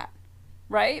do that?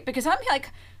 Right? Because I'm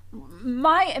like,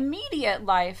 my immediate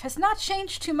life has not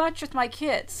changed too much with my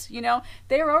kids.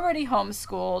 They were already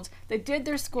homeschooled. They did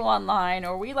their school online,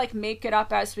 or we make it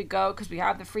up as we go because we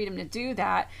have the freedom to do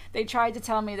that. They tried to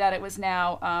tell me that it was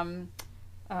now,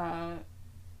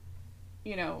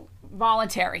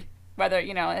 voluntary. Whether,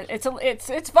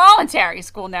 it's voluntary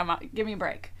school now. Give me a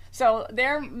break. So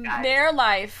their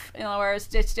life, whereas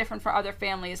it's different for other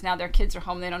families. Now their kids are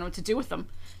home. They don't know what to do with them,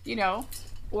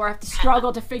 or have to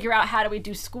struggle to figure out how do we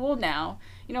do school now.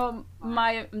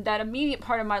 That immediate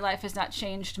part of my life has not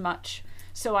changed much.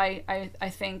 So I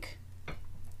think,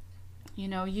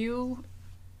 you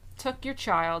took your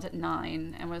child at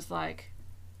 9 and was like,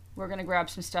 we're going to grab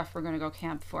some stuff, we're going to go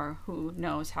camp for who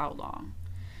knows how long.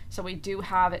 So we do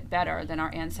have it better than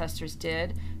our ancestors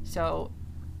did. So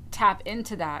tap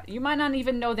into that. You might not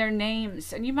even know their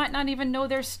names, and you might not even know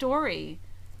their story,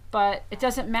 but it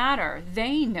doesn't matter.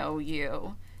 They know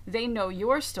you. They know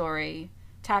your story.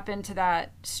 Tap into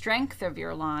that strength of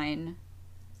your line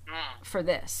for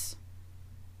this.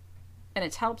 And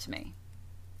it's helped me.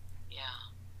 Yeah.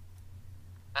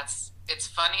 It's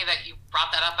funny that you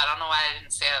brought that up. I don't know why I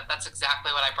didn't say that. That's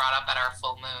exactly what I brought up at our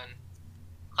full moon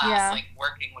class, like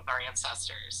working with our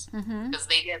ancestors, because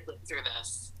they did live through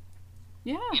this.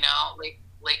 Yeah. You know, like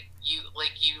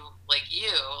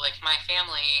my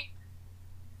family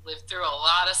lived through a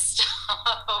lot of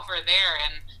stuff over there,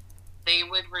 and they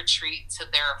would retreat to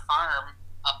their farm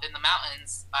up in the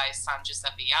mountains by San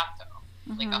Giuseppe Jato,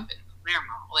 like up in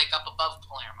Palermo, like up above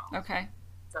Palermo. Okay.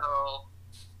 So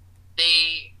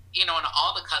they, you know, and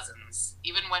all the cousins,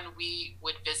 even when we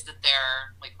would visit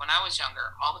there, like when I was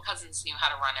younger, all the cousins knew how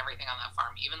to run everything on that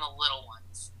farm, even the little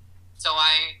ones. So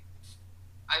I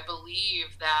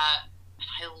believe that, and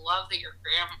I love that your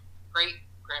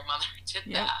great-grandmother did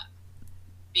that,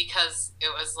 because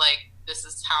it was like, this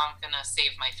is how I'm going to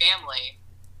save my family.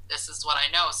 This is what I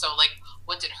know. So, like,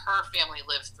 what did her family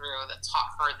live through that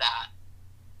taught her that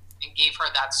and gave her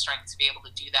that strength to be able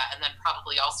to do that? And then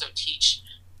probably also teach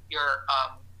your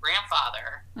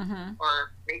grandfather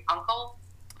or great uncle,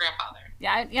 grandfather.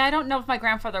 Yeah, I don't know if my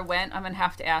grandfather went. I'm going to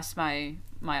have to ask my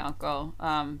uncle.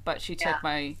 But she took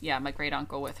my great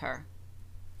uncle with her.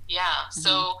 Yeah.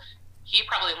 So he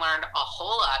probably learned a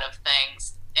whole lot of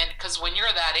things. And because when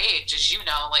you're that age, as you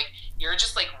know, like, you're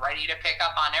just like ready to pick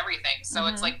up on everything. So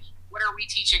it's like, what are we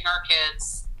teaching our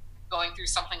kids going through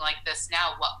something like this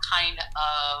now? What kind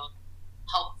of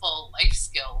helpful life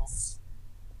skills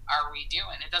are we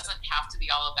doing? It doesn't have to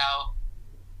be all about,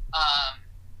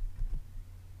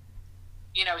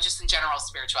 you know, just in general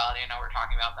spirituality. I know we're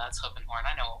talking about that's hook and horn.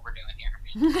 I know what we're doing here.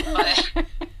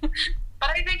 But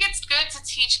I think it's good to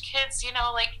teach kids, you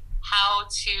know, like how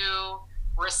to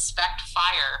respect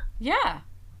fire. Yeah.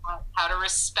 How to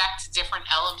respect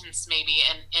different elements, maybe,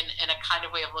 in a kind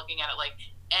of way of looking at it. Like,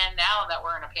 and now that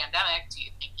we're in a pandemic, do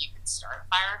you think you could start a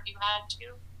fire if you had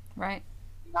to? Right.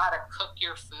 You know how to cook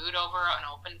your food over an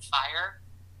open fire.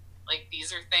 Like,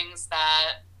 these are things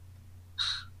that,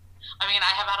 I mean,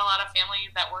 I have had a lot of family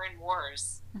that were in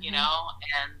wars, you know,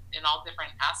 and in all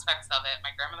different aspects of it.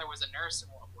 My grandmother was a nurse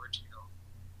in World War II.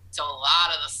 So a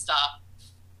lot of the stuff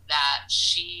that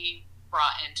she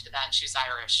brought into that, and she's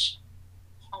Irish.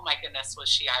 Oh my goodness,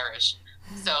 was she Irish?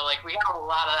 So, like, we had a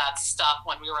lot of that stuff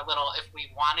when we were little, if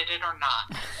we wanted it or not.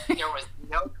 There was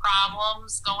no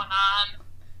problems going on.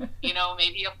 You know,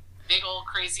 maybe a big old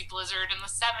crazy blizzard in the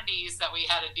 70s that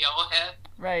we had to deal with.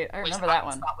 Right, I remember that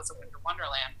one. That was a winter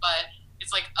wonderland. But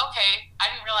it's like, okay, I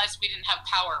didn't realize we didn't have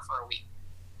power for a week.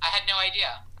 I had no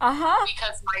idea.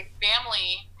 Because my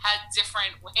family had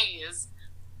different ways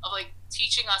of, like,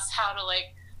 teaching us how to,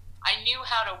 like, I knew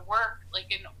how to work,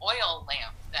 like, an oil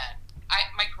lamp then.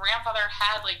 My grandfather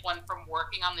had, like, one from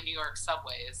working on the New York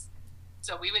subways.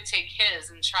 So we would take his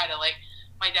and try to, like,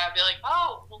 my dad would be like,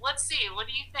 oh, well, let's see. What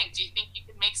do you think? Do you think you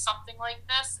could make something like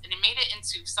this? And he made it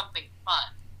into something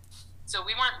fun. So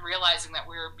we weren't realizing that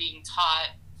we were being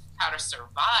taught how to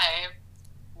survive.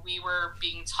 We were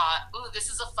being taught, ooh, this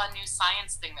is a fun new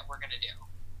science thing that we're going to do.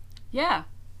 Yeah.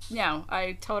 No,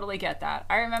 I totally get that.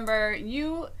 I remember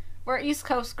we're East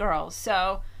Coast girls,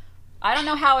 so I don't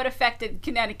know how it affected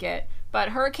Connecticut, but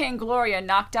Hurricane Gloria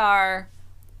knocked our,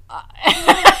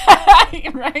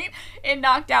 right? It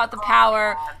knocked out the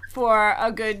power for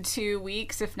a good 2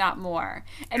 weeks, if not more.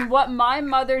 And what my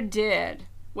mother did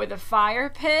with a fire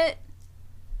pit,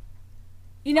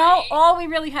 you know, all we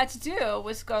really had to do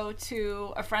was go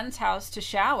to a friend's house to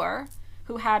shower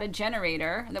who had a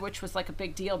generator, which was like a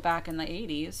big deal back in the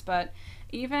 80s, but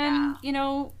even, you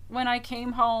know, when I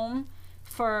came home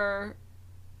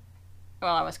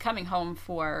I was coming home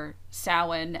for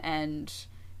Samhain and,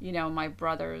 you know, my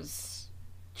brother's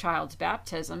child's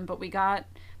baptism, but we got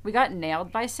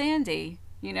nailed by Sandy,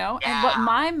 you know? Yeah. And what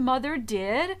my mother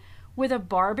did with a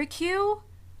barbecue,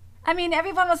 I mean,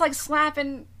 everyone was like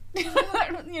slapping,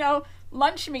 you know,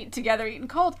 lunch meat together, eating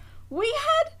cold. My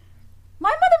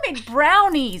mother made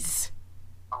brownies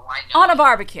on a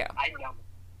barbecue.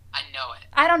 I know it.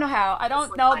 I don't know how. I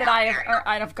don't know that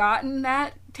I'd have gotten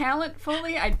that talent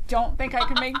fully. I don't think I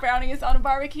can make brownies on a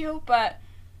barbecue, but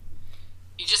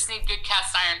you just need good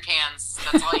cast iron pans.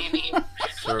 That's all you need.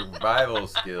 Survival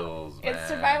skills, man. It's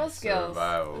survival skills.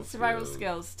 Survival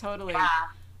skills, totally. Yeah.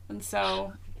 And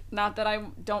so, not that I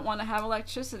don't want to have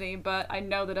electricity, but I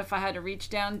know that if I had to reach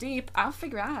down deep, I'll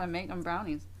figure out how to make them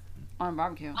brownies on a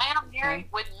barbecue. My Aunt Mary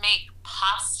would make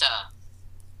pasta.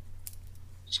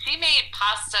 She made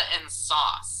pasta and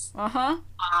sauce on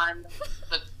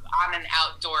an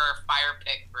outdoor fire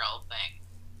pit grill thing.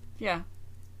 Yeah.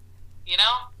 You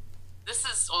know,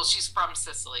 she's from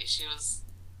Sicily. She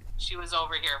was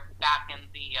over here back in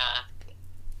the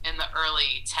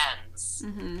early 10s.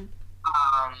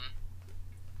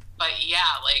 But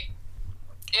yeah, like,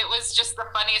 it was just the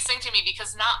funniest thing to me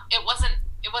because it wasn't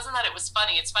that it was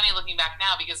funny. It's funny looking back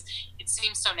now because it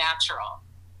seems so natural.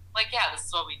 Like, yeah, this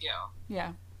is what we do.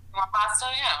 Yeah. You want pasta?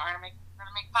 Yeah, we're gonna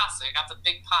make pasta. We got the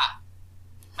big pot.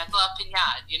 Mettre la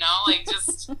pignade, you know, like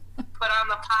just put on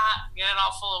the pot, get it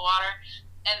all full of water,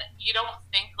 and you don't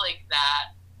think like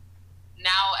that.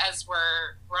 Now, as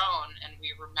we're grown and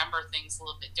we remember things a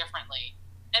little bit differently,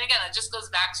 and again, it just goes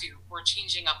back to we're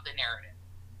changing up the narrative.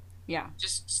 Yeah.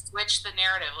 Just switch the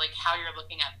narrative, like how you're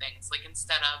looking at things. Like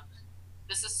instead of,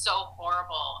 this is so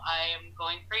horrible, I am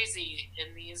going crazy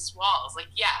in these walls. Like,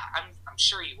 yeah, I'm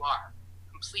sure you are,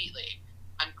 completely.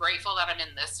 I'm grateful that I'm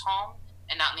in this home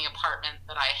and not in the apartment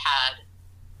that I had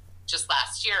just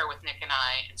last year with Nick and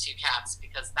I and 2 cats,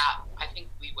 because that, I think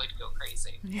we would go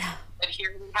crazy. Yeah. But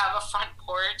here we have a front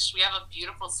porch. We have a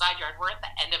beautiful side yard. We're at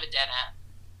the end of a dead end.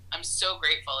 I'm so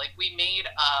grateful. Like, we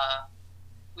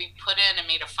put in and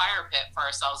made a fire pit for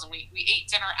ourselves, and we ate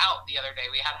dinner out the other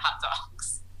day. We had hot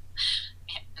dogs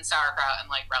and sauerkraut and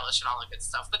like relish and all the good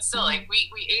stuff. But still, like,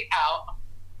 we ate out.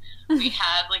 We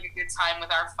had like a good time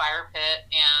with our fire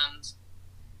pit, and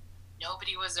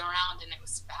nobody was around, and it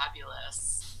was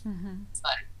fabulous. Mm-hmm.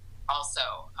 But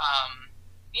also,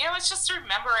 it's just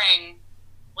remembering,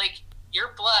 like,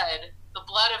 your blood, the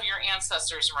blood of your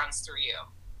ancestors runs through you.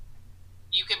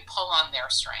 You can pull on their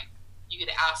strength. You could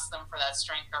ask them for that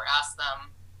strength, or ask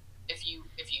them if you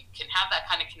can have that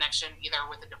kind of connection, either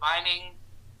with a divining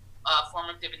form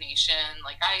of divination.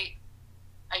 Like, I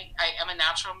am a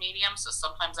natural medium, so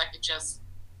sometimes I could just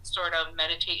sort of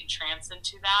meditate and trance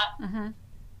into that. Mm-hmm.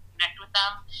 Connect with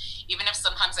them, even if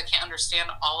sometimes I can't understand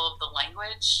all of the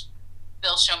language.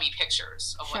 They'll show me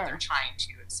pictures of what they're trying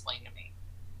to explain to me.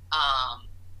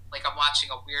 Like, I'm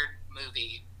watching a weird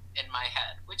movie in my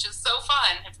head, which is so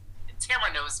fun.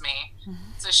 Tamara knows me,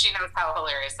 so she knows how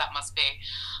hilarious that must be.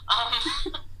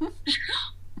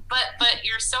 But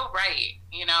you're so right.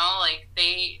 You know, like,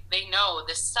 they know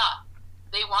this stuff.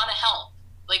 They want to help.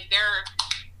 Like,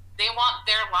 they want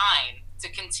their line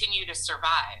to continue to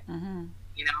survive. Mm-hmm.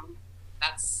 You know,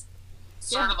 that's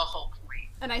sort of the whole point.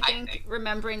 And I think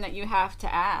remembering that you have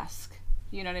to ask,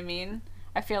 you know what I mean?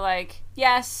 I feel like,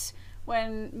 yes,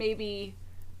 when maybe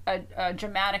a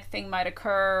dramatic thing might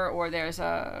occur, or there's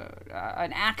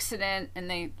an accident and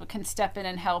they can step in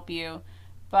and help you,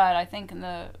 but I think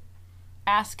the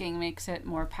asking makes it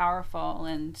more powerful,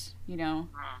 and, you know,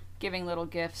 giving little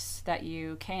gifts that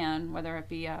you can, whether it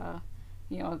be a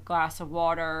glass of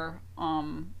water,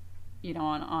 on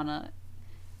a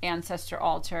ancestor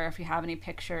altar, if you have any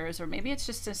pictures, or maybe it's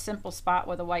just a simple spot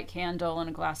with a white candle and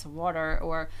a glass of water,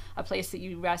 or a place that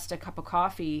you rest a cup of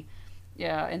coffee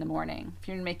in the morning. If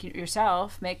you're gonna make it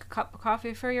yourself, make a cup of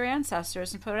coffee for your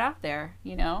ancestors and put it out there.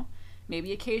 You know,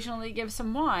 maybe occasionally give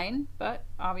some wine, but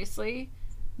obviously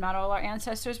not all our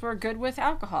ancestors were good with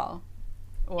alcohol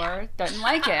or didn't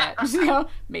like it. So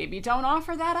maybe don't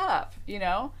offer that up. You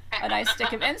know, a nice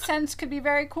stick of incense could be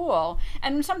very cool.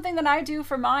 And something that I do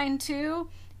for mine too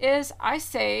is I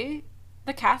say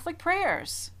the Catholic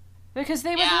prayers, because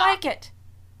they would like it.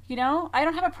 You know, I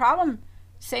don't have a problem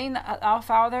saying the Our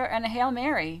Father and a Hail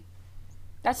Mary.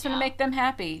 That's going to make them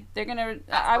happy. They're going to,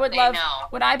 I would love,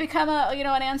 when I become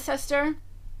an ancestor,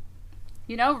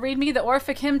 read me the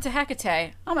Orphic Hymn to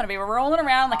Hecate. I'm going to be rolling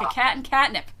around like a cat in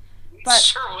catnip. But,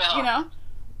 sure will.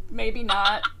 Maybe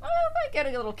not. I might get a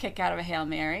little kick out of a Hail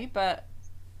Mary, but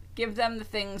give them the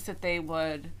things that they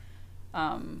would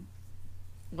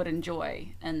enjoy,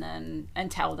 and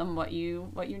tell them what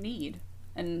you need.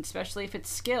 And especially if it's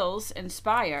skills,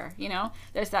 inspire.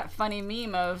 There's that funny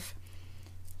meme of,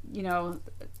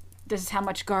 this is how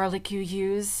much garlic you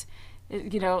use.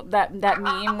 That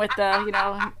meme with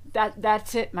the,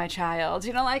 that's it, my child.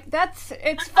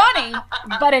 It's funny,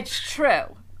 but it's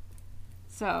true.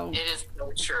 So it is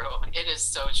so true. It is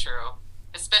so true.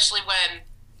 Especially when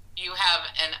you have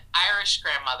an Irish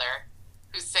grandmother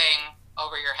who's saying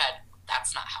over your head,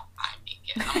 that's not how I make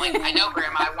it. I'm like, I know,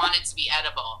 Grandma, I want it to be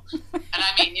edible. And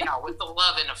I mean, with the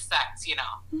love and effect,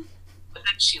 But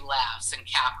then she laughs and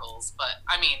cackles. But,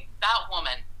 I mean, that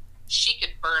woman, she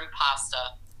could burn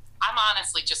pasta. I'm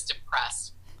honestly just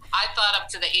impressed. I thought up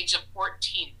to the age of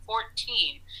 14,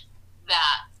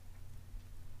 that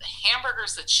the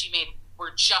hamburgers that she made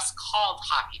were just called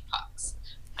hockey pucks.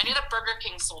 I knew that Burger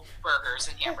King sold burgers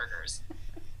and hamburgers.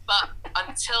 But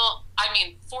until,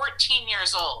 14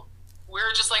 years old, we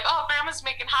were just like, oh, Grandma's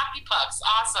making hockey pucks.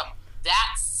 Awesome.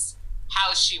 That's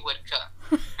how she would cook.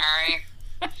 All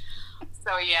right?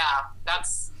 So, yeah,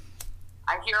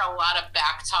 I hear a lot of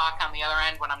back talk on the other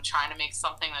end when I'm trying to make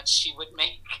something that she would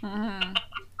make. Mm-hmm.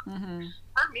 Mm-hmm.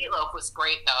 Her meatloaf was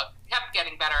great, though. It kept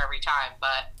getting better every time,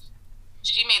 but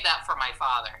She made that for my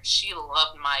father. She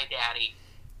loved my daddy.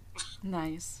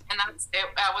 Nice. And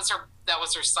that was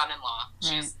her son-in-law.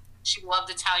 Right. She loved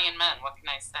Italian men. What can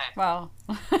I say? Well,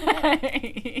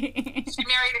 she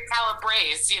married a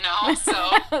Calabrese, you know. So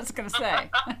I was gonna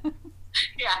say.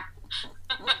 Yeah.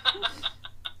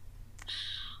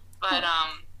 But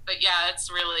yeah,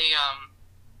 it's really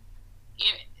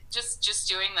just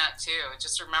doing that too.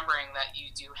 Just remembering that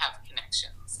you do have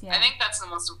connections. Yeah. I think that's the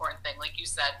most important thing. Like you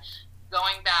said,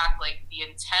 going back, like the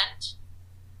intent,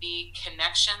 the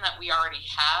connection that we already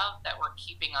have that we're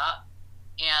keeping up,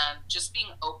 and just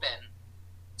being open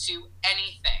to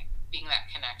anything being that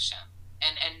connection,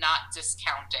 and not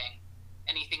discounting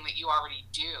anything that you already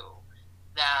do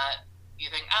that you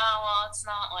think, oh, well, it's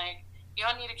not like, you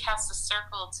don't need to cast a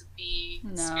circle to be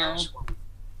spiritual.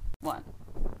 What?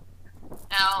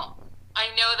 Now, I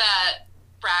know that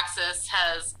Praxis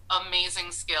has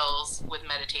amazing skills with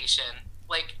meditation.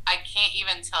 Like, I can't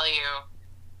even tell you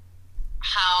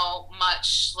how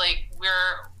much, like, we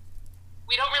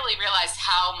don't really realize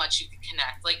how much you can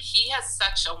connect. Like, he has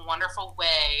such a wonderful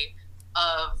way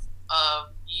of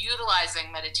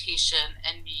utilizing meditation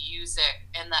and music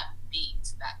and that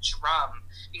beat, that drum,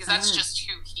 because that's just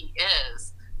who he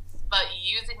is. But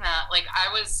using that, like, I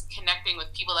was connecting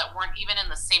with people that weren't even in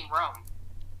the same room,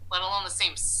 let alone the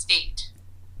same state.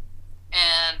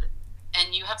 And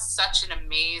you have such an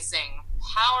amazing,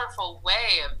 powerful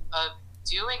way of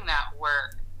doing that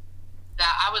work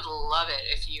that I would love it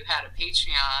if you had a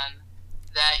Patreon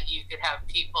that you could have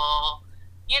people,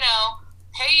 you know,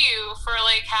 pay you for,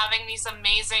 like, having these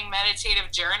amazing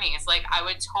meditative journeys. Like, I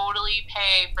would totally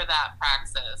pay for that,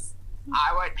 Praxis.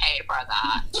 I would pay for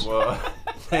that. Well,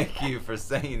 thank you for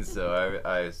saying so.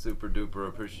 I super duper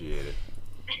appreciate it.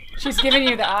 She's giving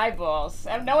you the eyeballs.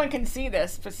 No one can see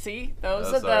this, but see?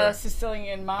 Those are the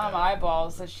Sicilian mom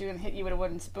eyeballs that she would hit you with a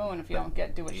wooden spoon if you don't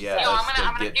do what she says. No,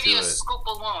 I'm gonna give you a scoop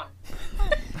alone.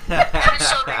 I'm gonna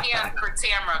show the hand for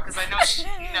Tamara, because I know she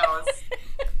knows.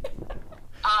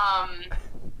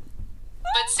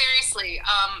 But seriously,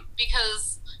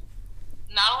 because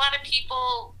not a lot of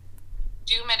people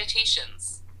do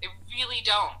meditations. They really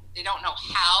don't. They don't know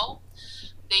how.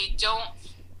 They don't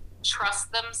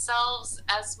trust themselves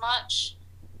as much.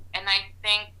 And I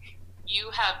think you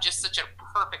have just such a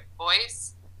perfect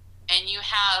voice, and you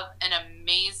have an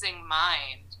amazing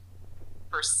mind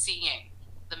for seeing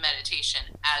the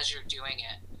meditation as you're doing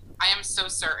it. I am so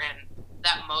certain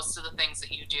that most of the things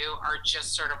that you do are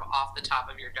just sort of off the top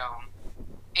of your dome,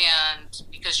 and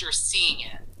because you're seeing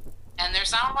it. And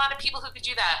there's not a lot of people who could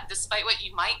do that, despite what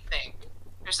you might think.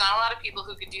 There's not a lot of people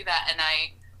who could do that, and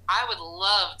I would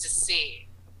love to see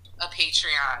a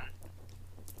Patreon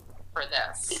for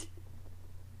this.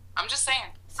 I'm just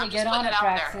saying. So I'm get just on it, out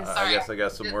Praxis. there. I guess I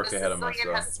got some work ahead of Sicilian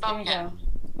myself. has spoken. There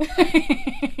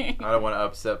you go. I don't want to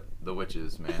upset the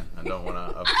witches, man. I don't want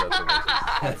to upset the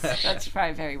witches. That's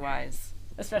probably very wise,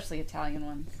 especially Italian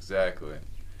ones. Exactly.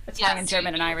 Italian,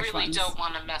 German, and Irish You really ones. don't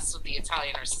want to mess with the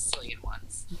Italian or Sicilian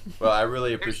ones. Well, I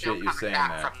really There's appreciate no you coming saying back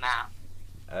that. from that.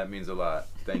 That means a lot.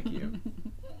 Thank you.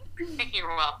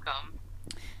 You're welcome.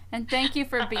 And thank you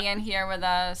for being here with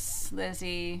us,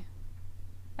 Lizzie.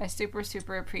 I super,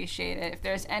 super appreciate it. If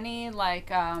there's any, like,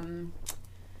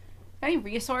 any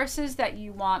resources that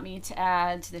you want me to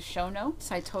add to the show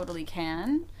notes, I totally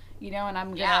can. You know, and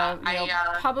I'm gonna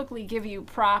publicly give you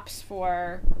props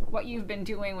for what you've been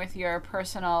doing with your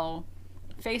personal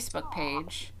Facebook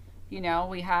page. You know,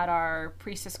 we had our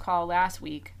priestess call last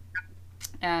week,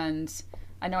 and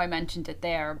I know I mentioned it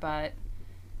there, but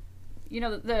you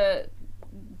know, the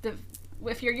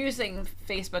if you're using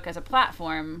Facebook as a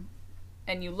platform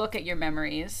and you look at your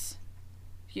memories,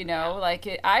 you know, like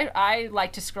I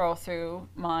like to scroll through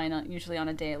mine usually on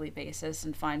a daily basis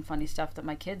and find funny stuff that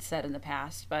my kids said in the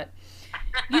past. But,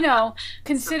 you know,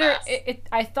 consider it.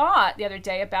 I thought the other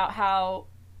day about how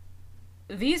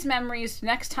these memories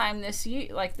next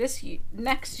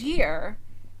year,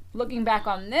 looking back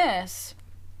on this,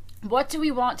 what do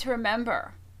we want to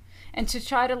remember? And to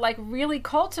try to, like, really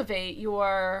cultivate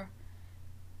your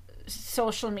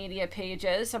social media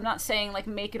pages. I'm not saying, like,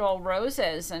 make it all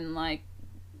roses and, like,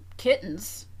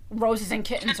 kittens. Roses and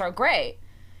kittens are great.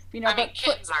 You know, I mean,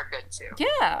 kittens are good too.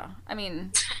 Yeah. I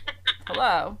mean,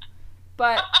 hello.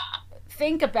 But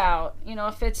think about, you know,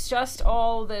 if it's just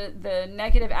all the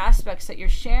negative aspects that you're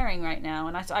sharing right now.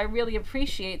 And I really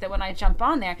appreciate that when I jump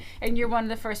on there, and you're one of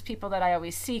the first people that I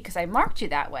always see because I marked you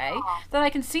that way, that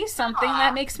I can see something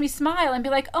that makes me smile and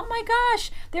be like, oh my gosh,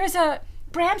 there's a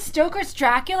Bram Stoker's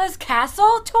Dracula's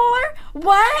Castle tour?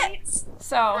 What? Right?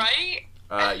 So. Right?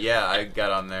 Yeah, I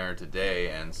got on there today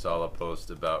and saw a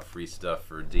post about free stuff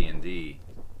for D&D,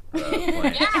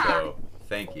 plan. Yeah. So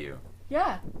thank you.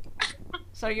 Yeah.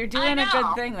 So you're doing a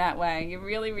good thing that way. You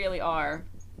really, really are.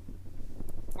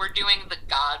 We're doing the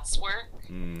God's work.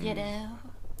 You know.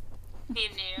 You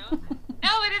know.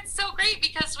 No, and it's so great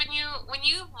because when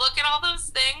you look at all those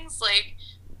things, like,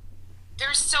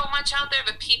 there's so much out there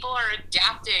that people are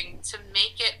adapting to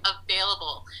make it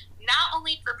available. Not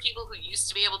only for people who used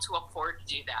to be able to afford to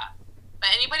do that, but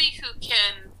anybody who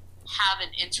can have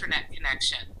an internet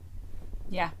connection.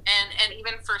 Yeah. And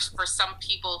even for some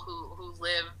people who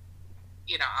live,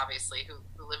 you know, obviously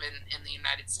who live in the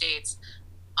United States,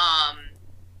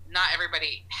 not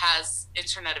everybody has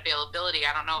internet availability.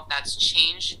 I don't know if that's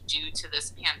changed due to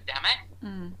this pandemic.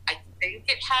 I think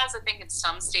it has. I think in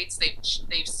some states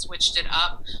they've switched it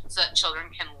up so that children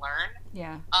can learn.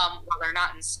 Yeah. While they're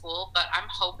not in school. But I'm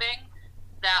hoping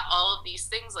that all of these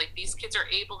things, like, these kids are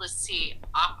able to see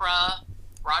opera,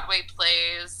 Broadway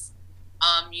plays,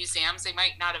 museums they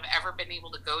might not have ever been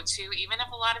able to go to. Even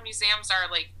if a lot of museums are,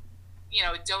 like, you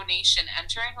know, donation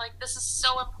entering, like, this is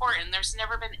so important. There's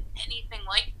never been anything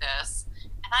like this,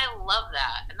 and I love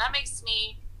that, and that makes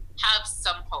me have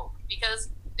some hope, because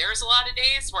there's a lot of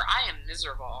days where I am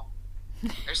miserable.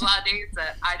 There's a lot of days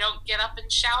that I don't get up and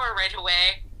shower right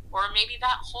away, or maybe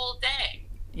that whole day.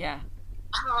 Yeah.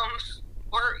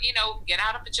 Or, you know, get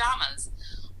out of pajamas.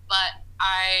 But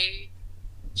I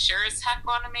sure as heck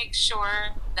want to make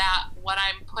sure that what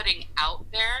I'm putting out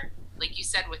there, like you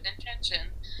said, with intention,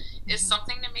 is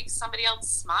something to make somebody else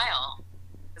smile.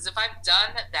 Because if I've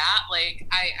done that, like,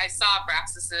 I saw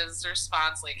Braxis's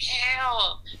response, like,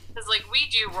 hell, because, like, we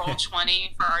do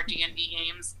Roll20 for our D&D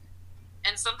games,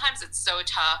 and sometimes it's so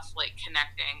tough, like,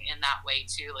 connecting in that way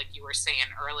too, like you were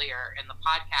saying earlier in the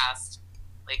podcast,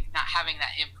 like, not having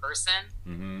that in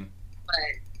person. But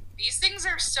these things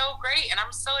are so great, and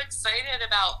I'm so excited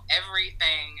about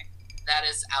everything that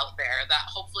is out there, that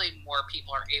hopefully more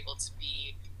people are able to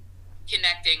be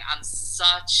connecting on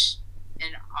such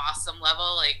an awesome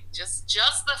level, like just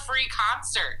the free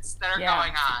concerts that are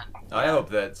going on. I hope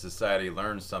that society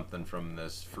learns something from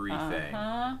this free thing,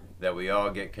 that we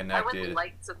all get connected. I would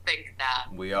like to think that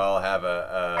we all have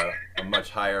a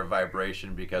much higher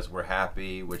vibration because we're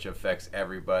happy, which affects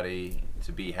everybody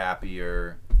to be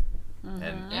happier,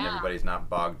 and everybody's not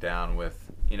bogged down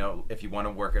with, you know, if you want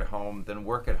to work at home, then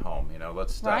work at home. You know,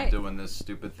 let's stop doing this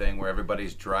stupid thing where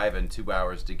everybody's driving 2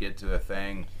 hours to get to a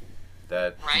thing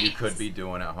that you could be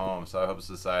doing at home. So I hope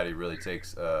society really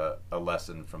takes a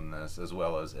lesson from this, as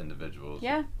well as individuals.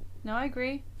 Yeah, no, I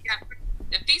agree. Yeah,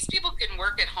 if these people can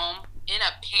work at home in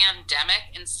a pandemic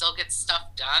and still get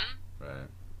stuff done,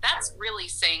 that's really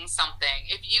saying something.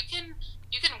 If you can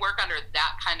work under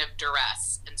that kind of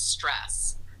duress and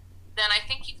stress, then I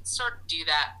think you can sort of do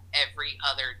that every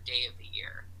other day of the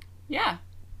year. Yeah,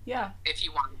 yeah. If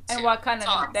you want to. And what kind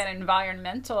of then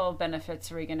environmental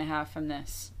benefits are we going to have from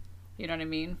this? You know what I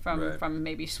mean? From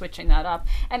maybe switching that up.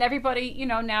 And everybody, you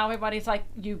know, now everybody's like,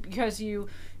 because you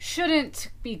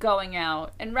shouldn't be going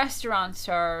out, and restaurants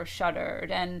are shuttered,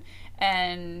 and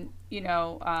you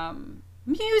know,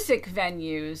 music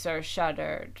venues are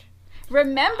shuttered.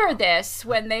 Remember this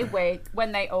when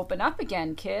they open up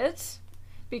again, kids,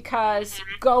 because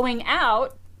going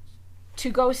out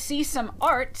to go see some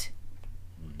art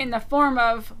in the form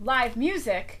of live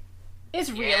music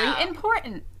is really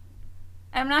important.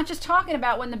 And I'm not just talking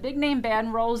about when the big name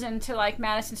band rolls into, like,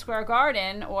 Madison Square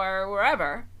Garden or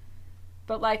wherever,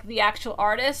 but, like, the actual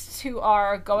artists who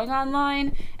are going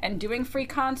online and doing free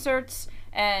concerts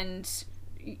and,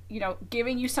 you know,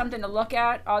 giving you something to look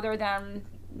at other than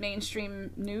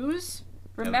mainstream news.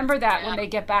 Remember that when they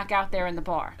get back out there in the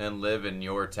bar. And live in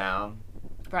your town.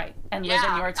 Right, and live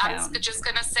in your town. I was just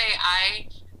going to say, I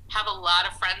have a lot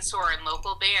of friends who are in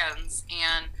local bands,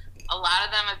 and a lot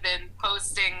of them have been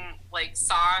posting, like,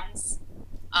 songs,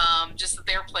 just that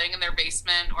they're playing in their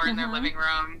basement or in their living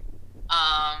room.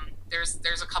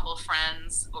 There's a couple of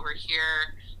friends over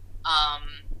here,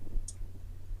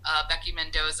 Becky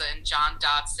Mendoza and John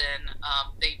Dotson.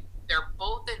 They're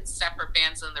both in separate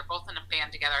bands, and they're both in a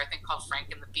band together, I think, called Frank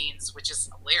and the Beans, which is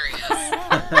hilarious.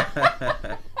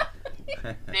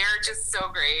 They're just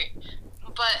so great.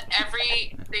 But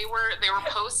they were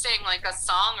posting, like, a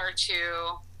song or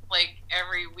two, like,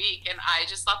 every week, and I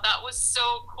just thought that was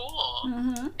so cool.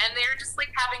 And they're just, like,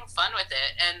 having fun with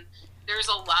it. And there's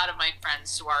a lot of my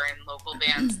friends who are in local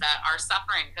bands that are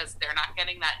suffering because they're not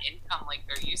getting that income like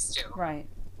they're used to.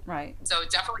 Right. So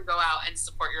definitely go out and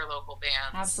support your local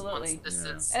bands. Absolutely.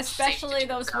 Especially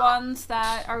those ones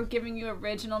that are giving you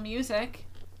original music.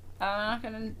 I'm not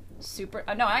gonna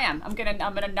no, I am. I'm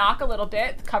gonna knock a little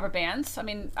bit cover bands. I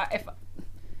mean, if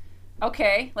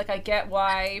okay, like I get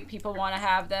why people want to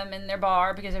have them in their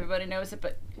bar because everybody knows it,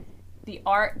 but the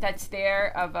art that's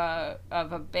there of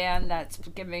a band that's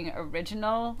giving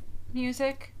original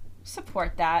music,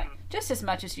 support that just as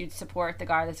much as you'd support the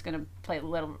guy that's going to play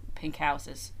Little Pink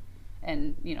Houses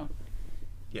and, you know,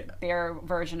 their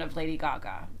version of Lady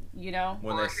Gaga, you know?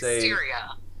 When or they say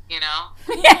Hysteria, you know?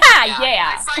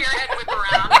 yeah. I saw your head whip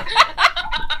around.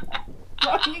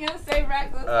 What are you going to say,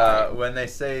 Rex? When they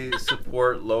say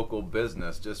support local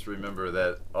business, just remember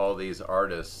that all these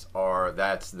artists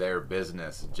that's their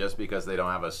business. Just because they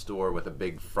don't have a store with a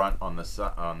big front on the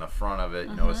front of it,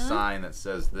 you know, a sign that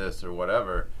says this or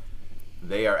whatever,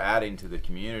 they are adding to the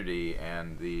community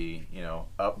and the, you know,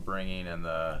 upbringing and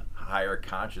the higher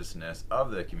consciousness of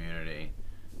the community.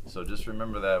 So just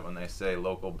remember that when they say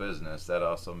local business, that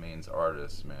also means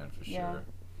artists, man, for sure.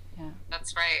 Yeah.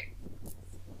 That's right.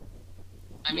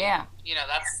 I mean, you know,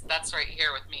 that's right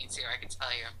here with me too. I can tell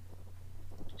you.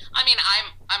 I mean,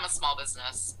 I'm a small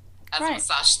business as a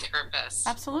massage therapist.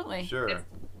 Absolutely. Sure.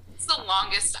 It's the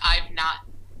longest I've not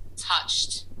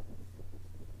touched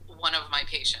one of my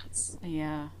patients.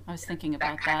 Yeah, I was thinking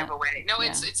about that. Kind of a way. No,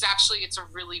 it's a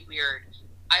really weird.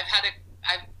 I've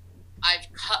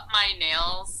cut my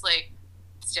nails like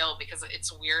still because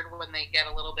it's weird when they get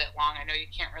a little bit long. I know you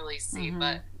can't really see,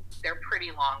 but they're pretty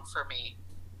long for me,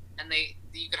 and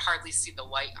you could hardly see the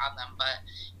white on them. But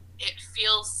it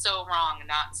feels so wrong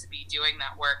not to be doing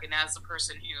that work. And as a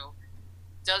person who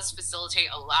does facilitate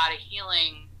a lot of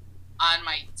healing on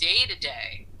my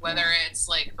day-to-day, whether it's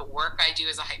like the work I do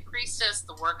as a high priestess,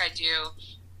 the work I do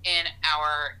in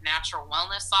our natural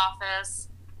wellness office,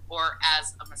 or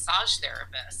as a massage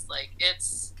therapist, like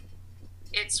it's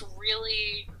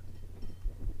really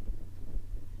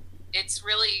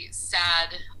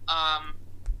sad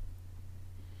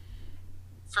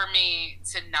for me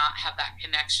to not have that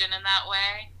connection in that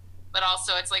way. But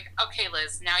also it's like, okay,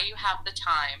 Liz, now you have the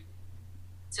time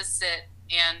to sit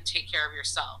and take care of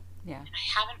yourself. Yeah. And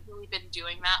I haven't really been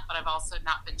doing that, but I've also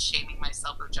not been shaming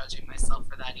myself or judging myself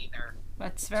for that either.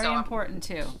 That's very important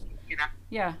too. You know?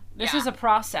 Yeah. This is a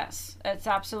process. It's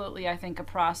absolutely, I think, a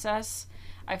process.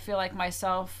 I feel like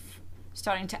myself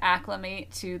starting to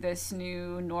acclimate to this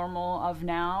new normal of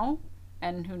now,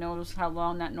 and who knows how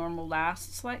long that normal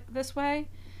lasts like this way.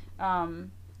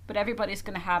 But everybody's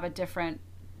going to have a different,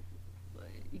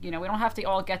 you know, we don't have to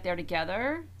all get there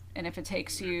together. And if it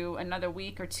takes you another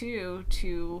week or two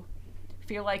to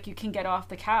feel like you can get off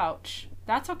the couch,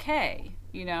 that's okay,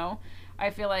 you know? I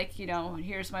feel like, you know,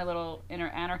 here's my little inner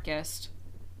anarchist.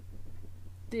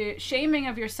 The shaming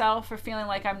of yourself for feeling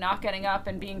like I'm not getting up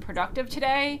and being productive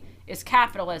today is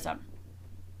capitalism.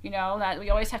 You know, that we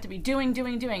always have to be doing.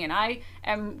 And I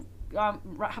am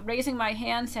raising my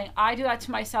hand saying I do that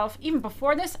to myself even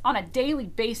before this on a daily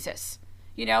basis.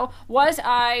 You know, was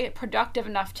I productive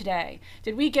enough today?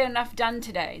 Did we get enough done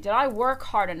today? Did I work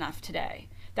hard enough today?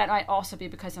 That might also be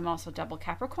because I'm also double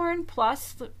Capricorn,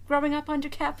 plus growing up under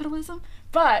capitalism.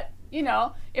 But, you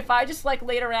know, if I just like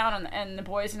laid around and the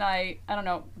boys and I don't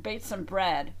know, baked some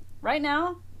bread, right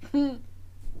now,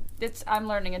 I'm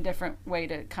learning a different way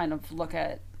to kind of look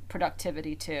at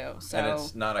productivity too. So, and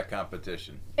it's not a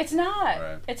competition. It's not.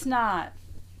 Right. It's not.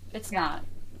 It's not.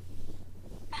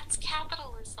 That's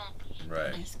capitalism.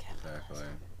 Right. Nice capitalism.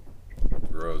 Exactly.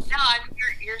 Gross. No,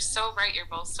 you're so right. You're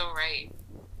both so right.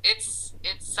 It's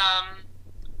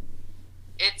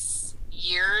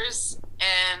years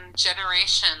and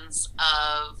generations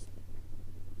of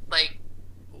like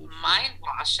mind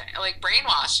washing, like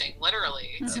brainwashing,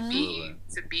 literally, to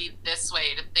be this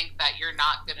way, to think that you're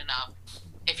not good enough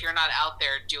if you're not out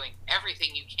there doing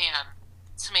everything you can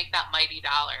to make that mighty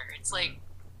dollar. It's like,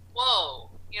 whoa,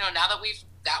 you know, now that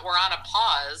we're on a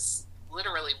pause,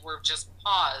 literally we're just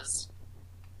paused.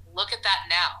 Look at that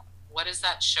now. What does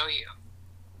that show you?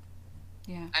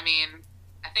 Yeah. I mean,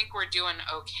 I think we're doing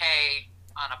okay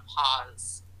on a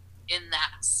pause in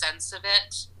that sense of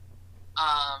it.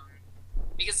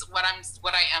 Because what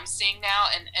I am seeing now,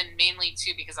 and mainly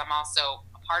too, because I'm also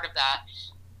a part of that,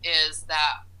 is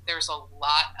that there's a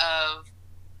lot of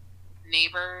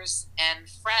neighbors and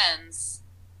friends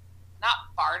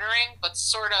not bartering, but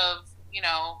sort of, you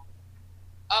know,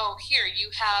 oh, here you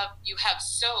have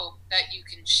soap that you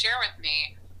can share with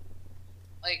me.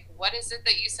 Like, what is it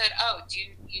that you said? Oh,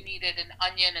 you needed an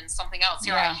onion and something else?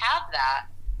 Here, I have that.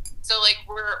 So like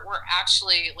we're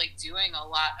actually like doing a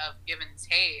lot of give and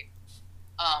take,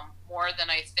 more than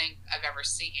I think I've ever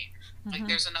seen. Like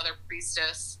there's another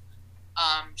priestess.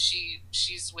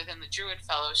 She's within the Druid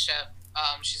Fellowship.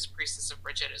 She's a priestess of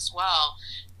Bridget as well.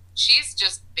 She's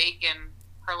just baking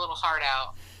her little heart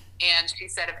out. And she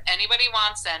said, if anybody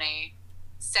wants any,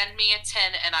 send me a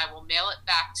tin and I will mail it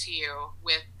back to you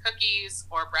with cookies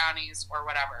or brownies or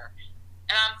whatever.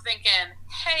 And I'm thinking,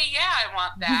 hey, yeah, I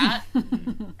want that.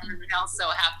 And I also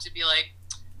have to be like,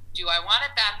 do I want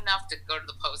it bad enough to go to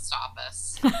the post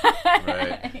office?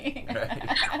 Right.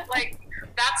 Like,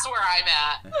 that's where I'm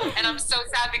at. And I'm so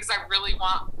sad because I really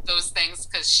want those things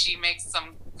because she makes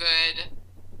some good,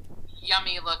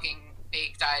 yummy looking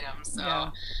baked items. So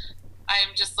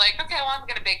I'm just like, okay, well, I'm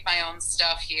going to bake my own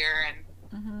stuff here and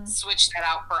switch that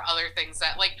out for other things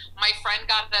that, like, my friend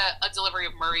got a delivery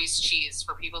of Murray's cheese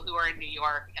for people who are in New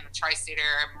York and the tri-state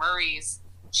area. Murray's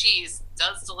cheese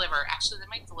does deliver. Actually, they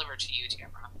might deliver to you,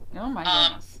 Tamara. Oh my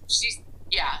goodness.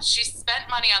 She spent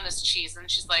money on this cheese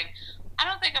and she's like, I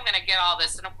don't think I'm going to get all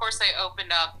this. And of course I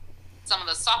opened up some of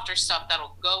the softer stuff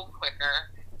that'll go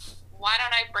quicker. Why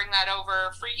don't I bring that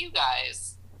over for you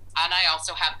guys? And I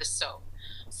also have the soap.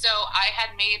 So I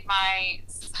had made I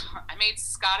made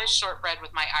Scottish shortbread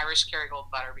with my Irish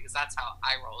Kerrygold butter because that's how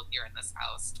I roll here in this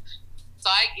house. So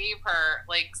I gave her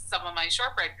like some of my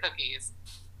shortbread cookies.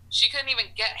 She couldn't even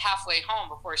get halfway home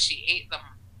before she ate them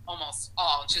almost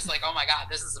all. And she's like, oh my God,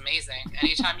 this is amazing.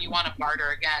 Anytime you want to barter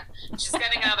again. She's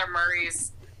getting another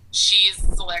Murray's cheese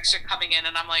selection coming in.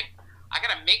 And I'm like, I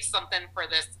got to make something for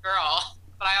this girl.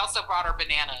 But I also brought her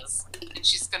bananas. And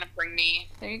she's going to bring me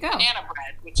banana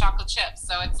bread with chocolate chips.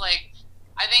 So it's like,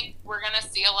 I think we're going to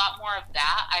see a lot more of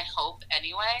that, I hope,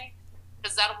 anyway.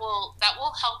 Because that will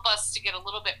help us to get a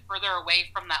little bit further away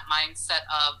from that mindset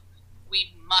of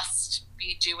we must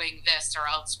be doing this or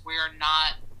else we're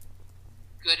not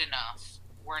good enough.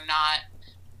 We're not,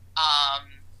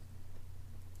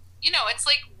 it's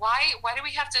like, why do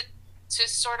we have to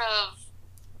sort of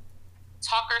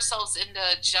talk ourselves into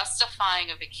justifying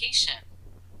a vacation?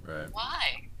 Right.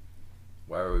 Why?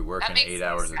 Why are we working 8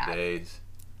 hours a day,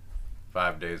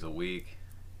 5 days a week?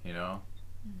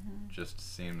 Just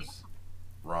seems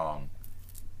wrong.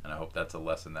 And I hope that's a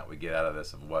lesson that we get out of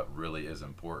this of what really is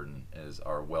important is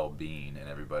our well-being and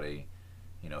everybody,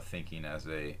 thinking as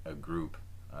a group,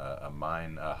 a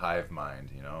hive mind,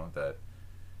 that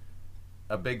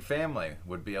a big family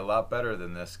would be a lot better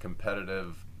than this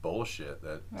competitive bullshit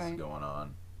that's going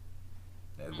on,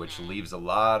 which leaves a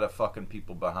lot of fucking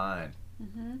people behind.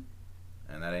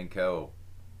 And that ain't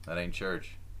that ain't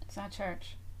church. It's not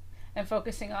church. And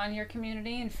focusing on your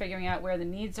community and figuring out where the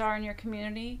needs are in your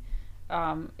community.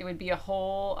 It would be a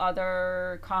whole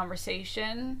other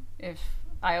conversation if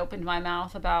I opened my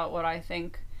mouth about what I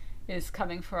think is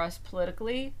coming for us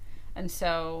politically. And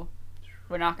so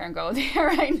we're not going to go there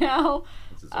right now.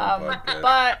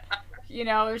 But,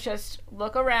 just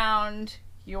look around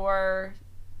your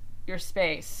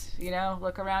space,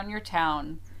 look around your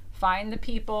town. Find the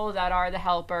people that are the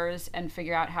helpers and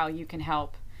figure out how you can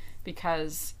help.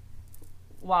 Because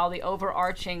while the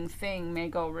overarching thing may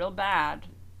go real bad,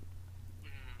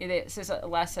 it is a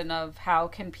lesson of how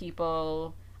can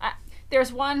people...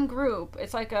 there's one group,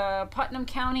 it's like a Putnam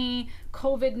County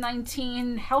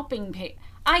COVID-19 helping page.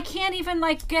 I can't even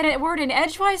get a word in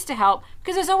edgewise to help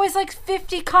because there's always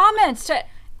 50 comments.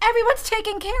 Everyone's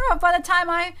taken care of by the time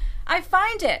I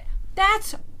find it.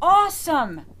 That's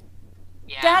awesome.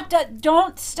 Yeah.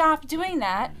 Don't stop doing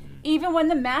that even when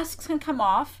the masks can come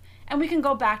off and we can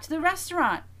go back to the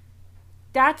restaurant.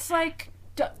 That's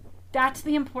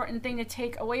the important thing to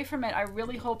take away from it. I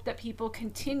really hope that people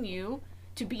continue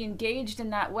to be engaged in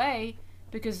that way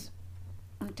because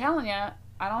I'm telling you,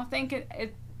 I don't think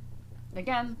it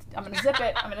again, I'm going to zip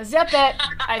it.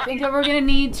 I think that we're going to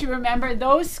need to remember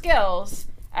those skills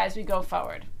as we go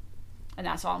forward. And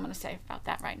that's all I'm going to say about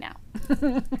that right now.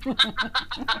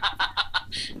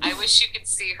 I wish you could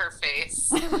see her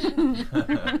face.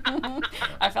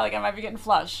 I felt like I might be getting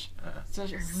flush. So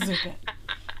just zip it.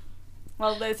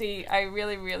 Well, Lizzie, I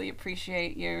really, really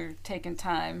appreciate your taking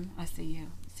time. I see you.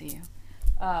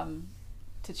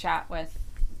 To chat with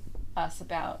us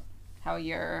about how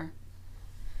you're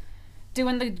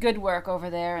doing the good work over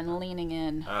there and leaning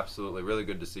in. Absolutely. Really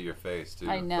good to see your face, too,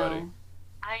 I know. buddy.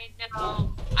 I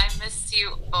know. I miss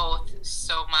you both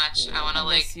so much. I want to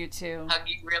miss you too. Hug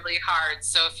you really hard.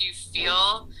 So if you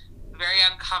feel very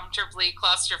uncomfortably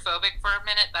claustrophobic for a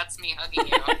minute, that's me hugging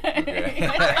you.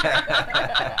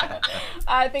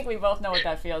 I think we both know what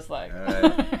that feels like.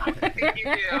 I think you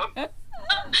do.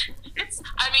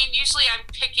 Usually I'm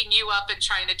picking you up and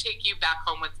trying to take you back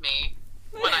home with me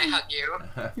when I hug you.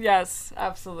 Yes,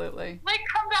 absolutely.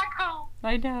 Come back home.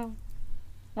 I know.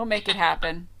 We'll make it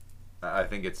happen. I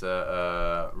think it's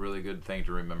a really good thing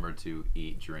to remember to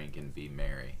eat, drink, and be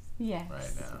merry. Yes.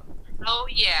 Right now. Oh,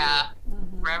 yeah.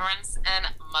 Mm-hmm. Reverence and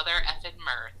mother effing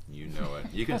mirth. You know it.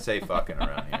 You can say fucking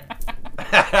around here.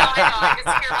 I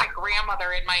can hear my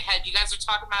grandmother in my head. You guys are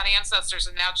talking about ancestors,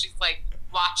 and now she's like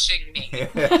watching me.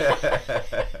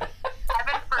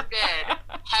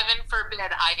 Heaven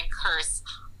forbid I curse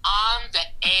on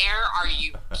the air. Are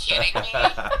you kidding me?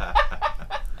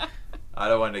 I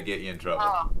don't want to get you in trouble.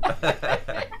 Oh.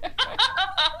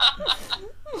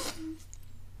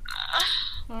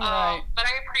 All right. But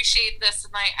I appreciate this,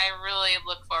 and I really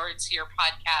look forward to your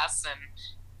podcast, and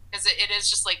because it is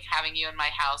just like having you in my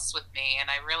house with me, and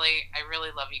I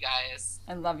really love you guys.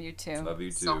 I love you too. Love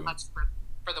you too. So much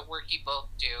for the work you both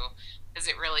do, because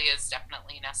it really is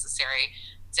definitely necessary,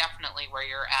 definitely where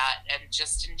you're at, and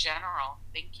just in general.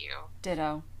 Thank you.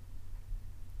 Ditto.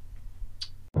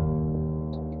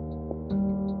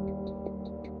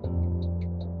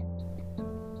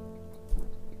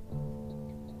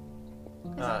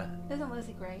 Isn't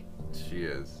Lizzie great? She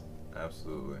is,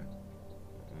 absolutely.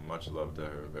 Much love to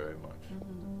her, very much.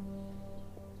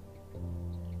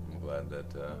 I'm glad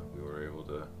that we were able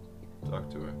to talk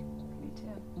to her. Me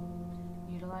too.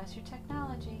 Utilize your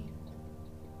technology.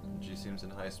 She seems in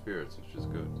high spirits, which is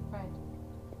good. Right.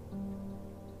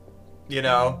 You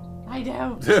know? I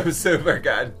don't. Super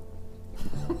good.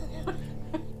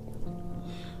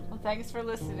 Well, thanks for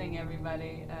listening,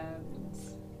 everybody.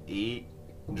 Eat,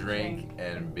 drink,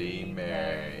 and be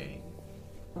merry.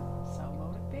 So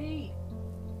mote it be.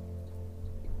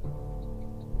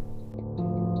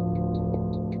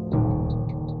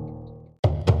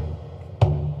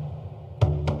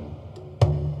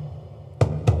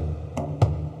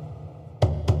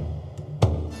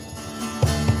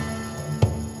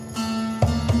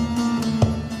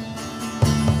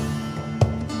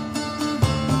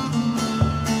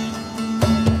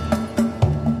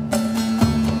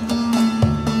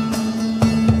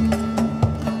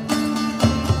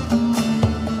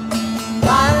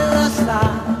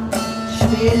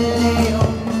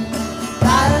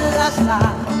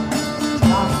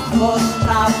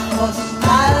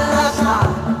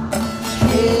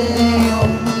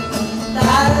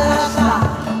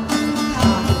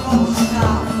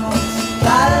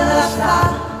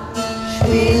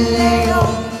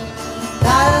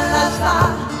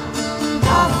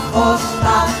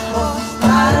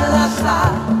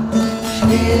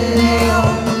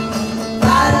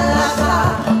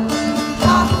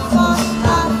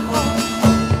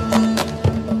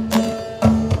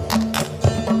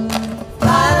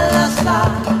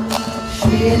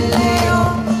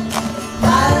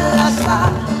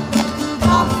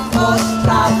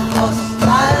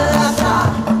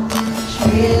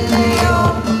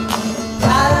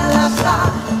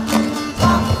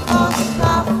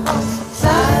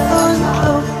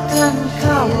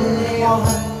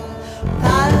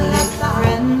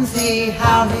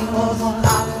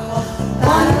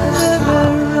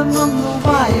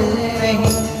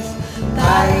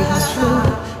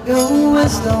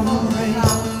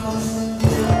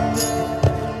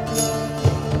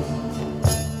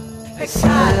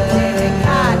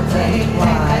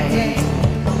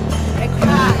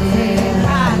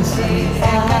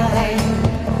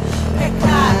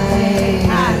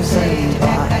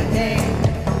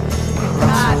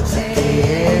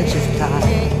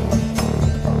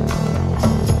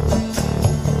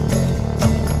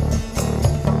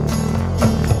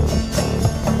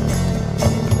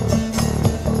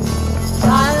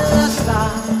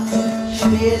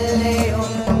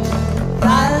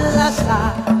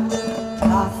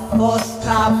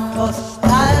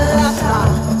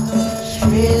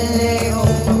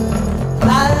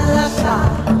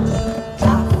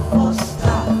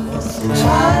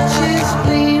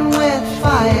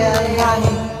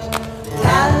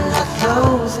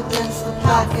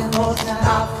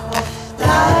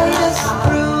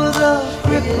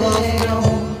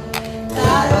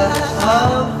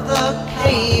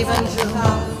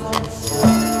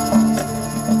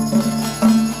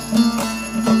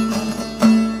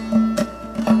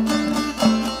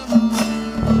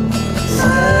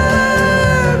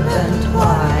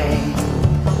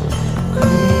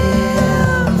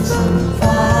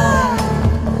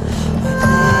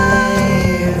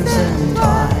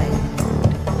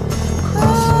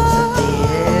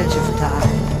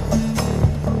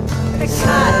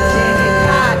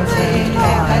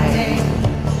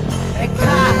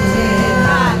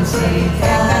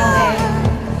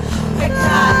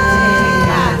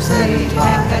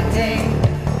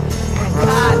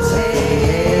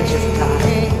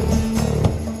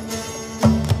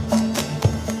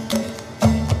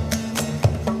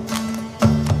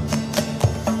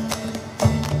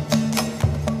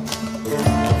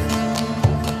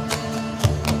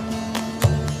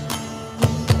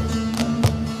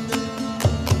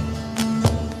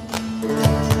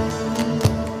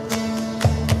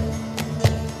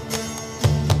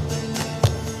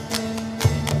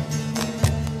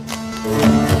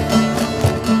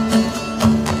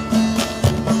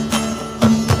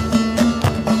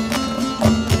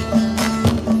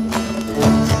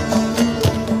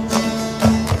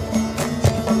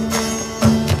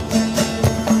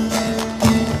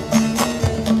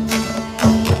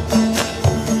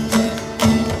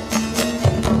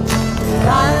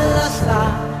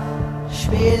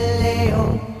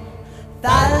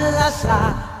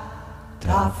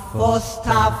 Tafos,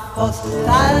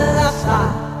 thalassa,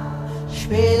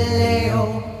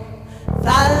 speleo,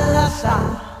 thalassa,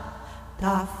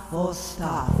 tafos,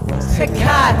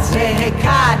 hecate,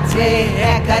 hecate,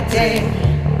 hecate,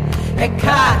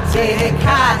 hecate, hecate,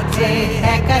 hecate,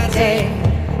 hecate,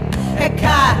 hecate,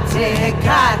 hecate,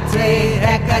 hecate,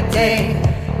 hecate,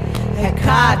 hecate,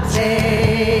 hecate.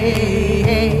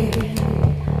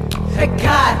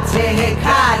 Hecate,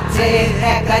 hecate,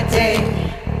 hecate,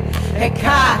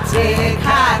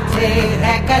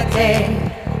 hecate,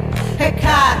 hecate,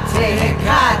 hecate,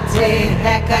 hecate,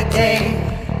 hecate,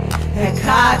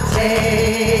 hecate,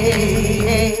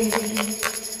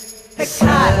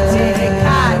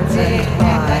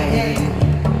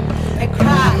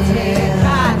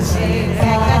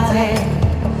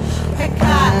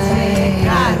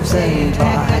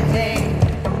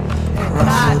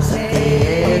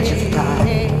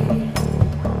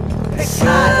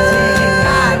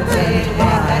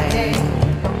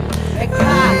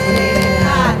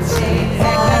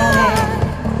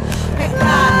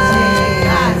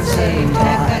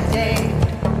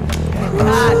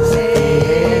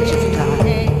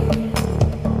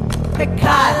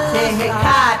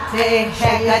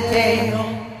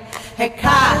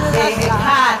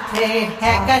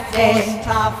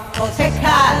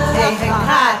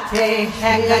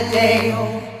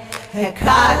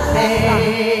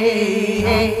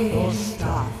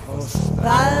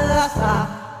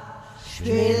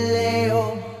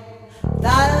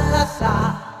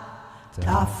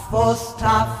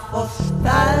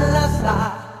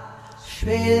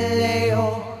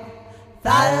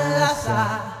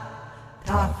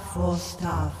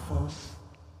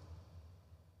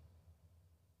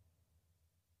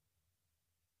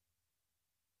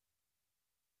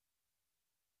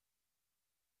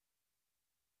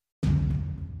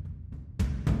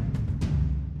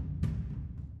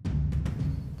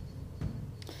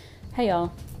 Hey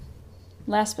y'all.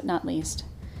 Last but not least,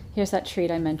 here's that treat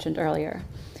I mentioned earlier.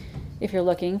 If you're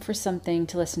looking for something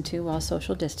to listen to while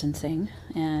social distancing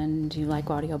and you like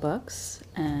audiobooks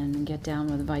and get down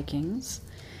with Vikings,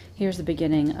 here's the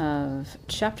beginning of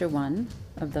Chapter 1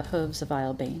 of The Hooves of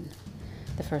Islebane.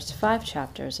 The first 5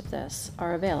 chapters of this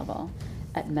are available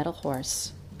at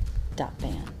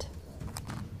metalhorse.band.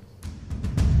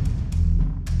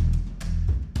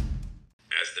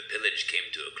 As the pillage came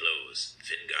to a close,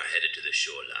 Fingar headed to the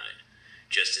shoreline.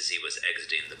 Just as he was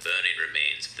exiting the burning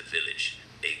remains of the village,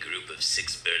 a group of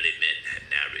 6 burly men had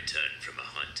now returned from a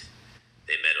hunt.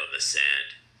 They met on the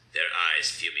sand, their eyes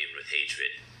fuming with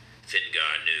hatred.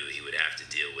 Fingar knew he would have to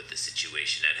deal with the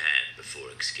situation at hand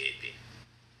before escaping.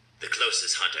 The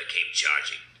closest hunter came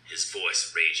charging, his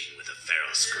voice raging with a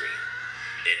feral scream.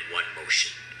 In one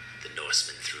motion, the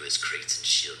Norseman threw his crates and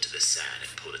shield to the sand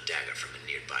and pulled a dagger from a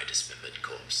nearby dismembered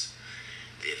corpse.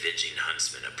 The avenging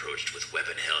huntsman approached with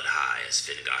weapon held high as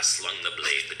Fingar slung the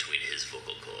blade between his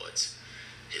vocal cords.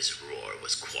 His roar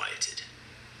was quieted.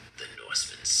 The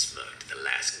Norseman smirked the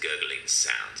last gurgling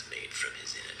sounds made from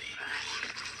his enemy.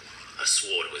 A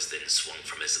sword was then swung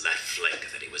from his left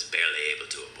flank that he was barely able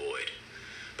to avoid.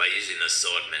 By using the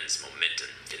swordman's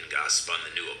momentum, Fingar spun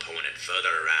the new opponent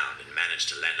further around and managed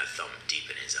to land a thumb deep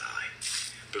in his eye.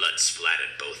 Blood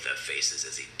splattered both their faces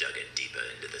as he dug it deeper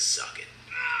into the socket.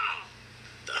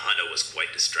 The hunter was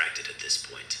quite distracted at this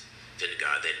point.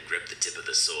 Fingar then gripped the tip of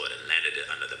the sword and landed it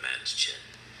under the man's chin.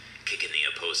 Kicking the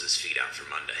opposer's feet out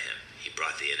from under him, he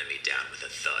brought the enemy down with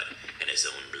a thud, and his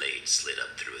own blade slid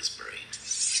up through his brain.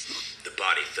 The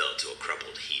body fell to a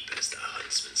crumpled heap as the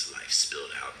huntsman's life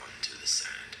spilled out onto the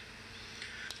sand.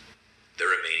 The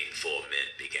remaining 4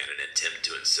 men began an attempt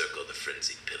to encircle the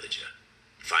frenzied pillager.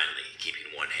 Finally,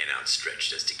 keeping one hand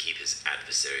outstretched as to keep his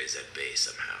adversaries at bay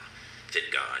somehow,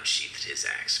 Fingar unsheathed his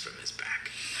axe from his back.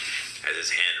 As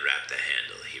his hand wrapped the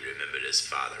handle, he remembered his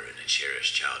father and a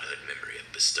cherished childhood memory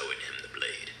of bestowing him the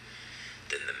blade.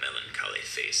 Then the melancholy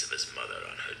face of his mother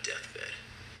on her deathbed.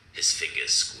 His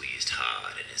fingers squeezed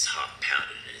hard and his heart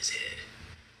pounded in his head.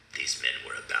 These men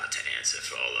were about to answer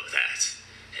for all of that,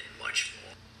 and much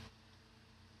more.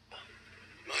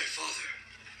 My father!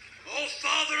 Oh,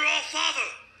 father! Oh,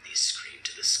 father! He screamed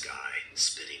to the sky,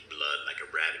 spitting blood like a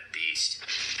rabid beast.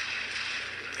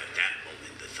 At that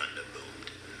moment, the thunder boomed.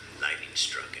 Lightning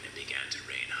struck and it began to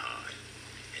rain hard.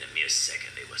 In a mere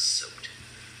second, they were soaked.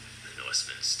 The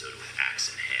Norseman stood with axe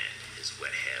in hand, his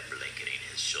wet hair blanketing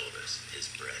his shoulders, his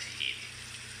breath heaving.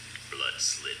 Blood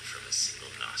slid from a single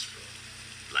nostril.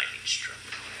 Lightning struck,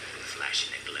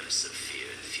 flashing a glimpse of fear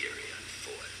and fury on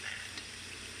foreign land.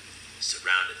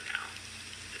 Surrounded now,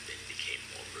 the men became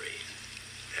more brave.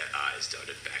 Their eyes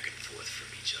darted back and forth from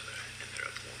each other and their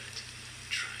opponent,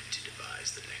 trying to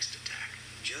devise the next attack.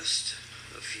 Just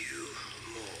a few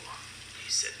more,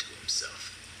 he said to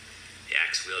himself. The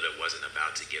axe wielder wasn't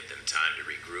about to give them time to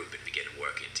regroup and begin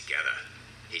working together.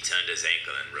 He turned his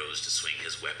ankle and rose to swing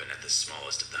his weapon at the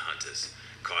smallest of the hunters,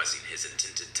 causing his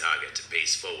intended target to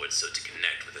pace forward so to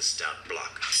connect with a stout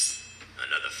block.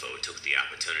 Another foe took the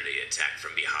opportunity to attack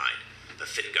from behind, but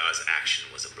Fingar's action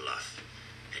was a bluff,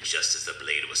 and just as the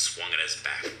blade was swung at his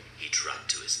back, he dropped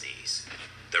to his knees.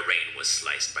 The rein was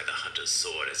sliced by the hunter's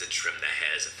sword as it trimmed the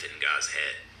hairs of Fingar's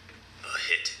head. A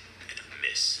hit and a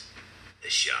miss.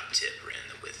 The sharp tip ran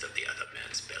the width of the other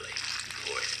man's belly,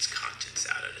 pouring its contents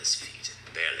out at his feet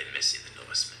and barely missing the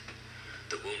Norseman.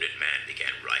 The wounded man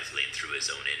began rifling through his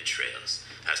own entrails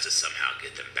as to somehow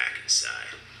get them back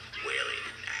inside,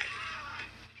 wailing in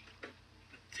agony.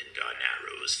 Fingar now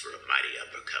rose for a mighty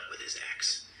uppercut with his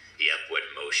axe. The upward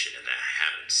motion and the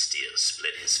hammered steel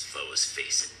split his foe's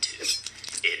face in two,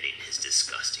 ending his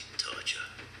disgusting torture.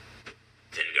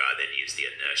 Fingar then used the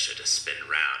inertia to spin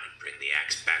round and bring the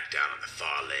axe back down on the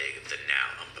far leg of the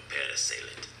now unprepared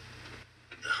assailant.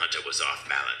 The hunter was off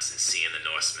balance and, seeing the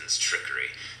Norseman's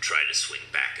trickery, tried to swing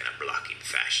back in a blocking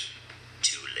fashion.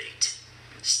 Too late.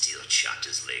 Steel chopped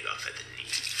his leg off at the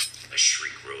knee. A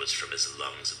shriek rose from his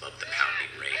lungs above the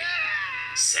pounding rain.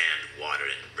 Sand, water,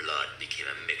 and blood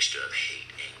became a mixture of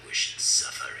hate, anguish, and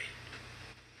suffering.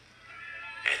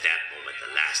 At that moment,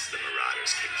 the last of the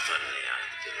marauders came funneling out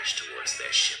of the village towards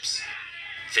their ships.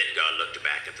 Fingar looked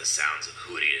back at the sounds of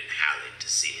hooting and howling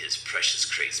to see his precious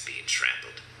crates being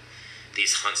trampled.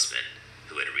 These huntsmen,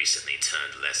 who had recently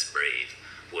turned less brave,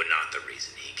 were not the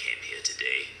reason he came here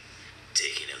today.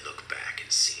 Taking a look back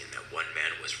and seeing that one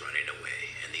man was running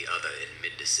away and the other in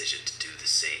mid-decision to do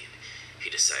the same, he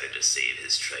decided to save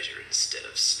his treasure instead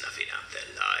of snuffing out their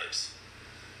lives.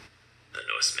 The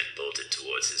Norseman bolted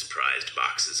towards his prized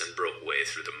boxes and broke way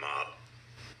through the mob.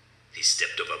 He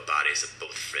stepped over bodies of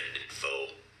both friend and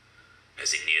foe.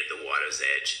 As he neared the water's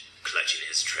edge, clutching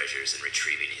his treasures and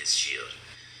retrieving his shield,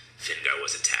 Fingar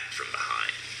was attacked from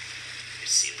behind. It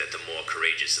seemed that the more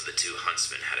courageous of the two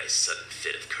huntsmen had a sudden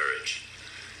fit of courage.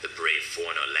 The brave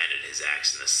foreigner landed his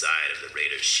axe in the side of the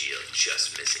raider's shield,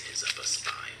 just missing his upper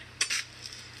spine.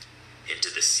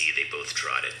 Into the sea they both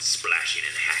trotted, splashing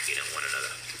and hacking at one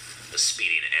another. A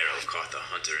speeding arrow caught the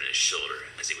hunter in his shoulder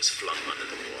as he was flung under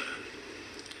the water.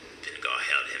 Fingar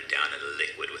held him down in the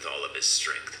liquid with all of his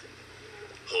strength.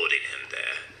 Holding him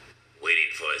there,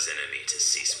 waiting for his enemy to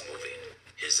cease moving,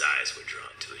 his eyes were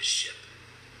drawn to his ship.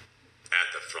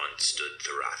 At the front stood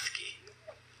Thrathki,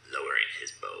 lowering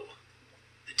his bow.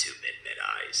 The two men met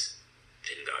eyes.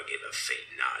 Fingar gave a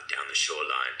faint nod down the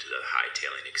shoreline to the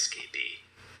hightailing escapee.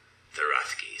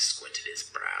 Thrathki squinted his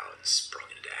brow and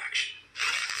sprung into action.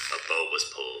 A bow was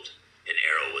pulled, an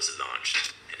arrow was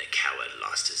launched, and a coward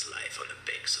lost his life on the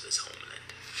banks of his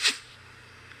homeland.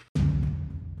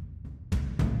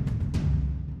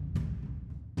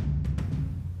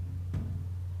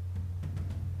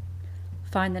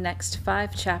 Find the next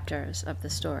 5 chapters of the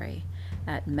story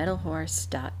at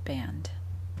metalhorse.band.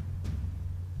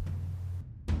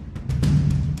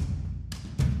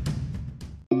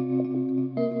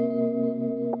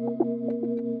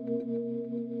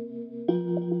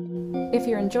 If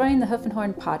you're enjoying the Hoof and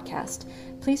Horn podcast,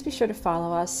 please be sure to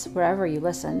follow us wherever you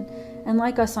listen and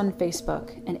like us on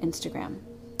Facebook and Instagram.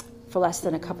 For less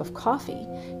than a cup of coffee,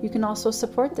 you can also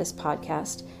support this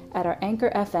podcast at our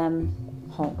Anchor FM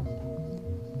home.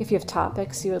 If you have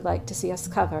topics you would like to see us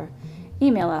cover,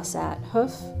 email us at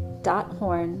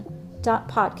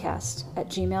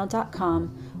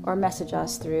hoof.horn.podcast@gmail.com or message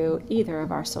us through either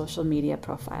of our social media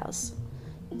profiles.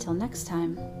 Until next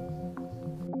time.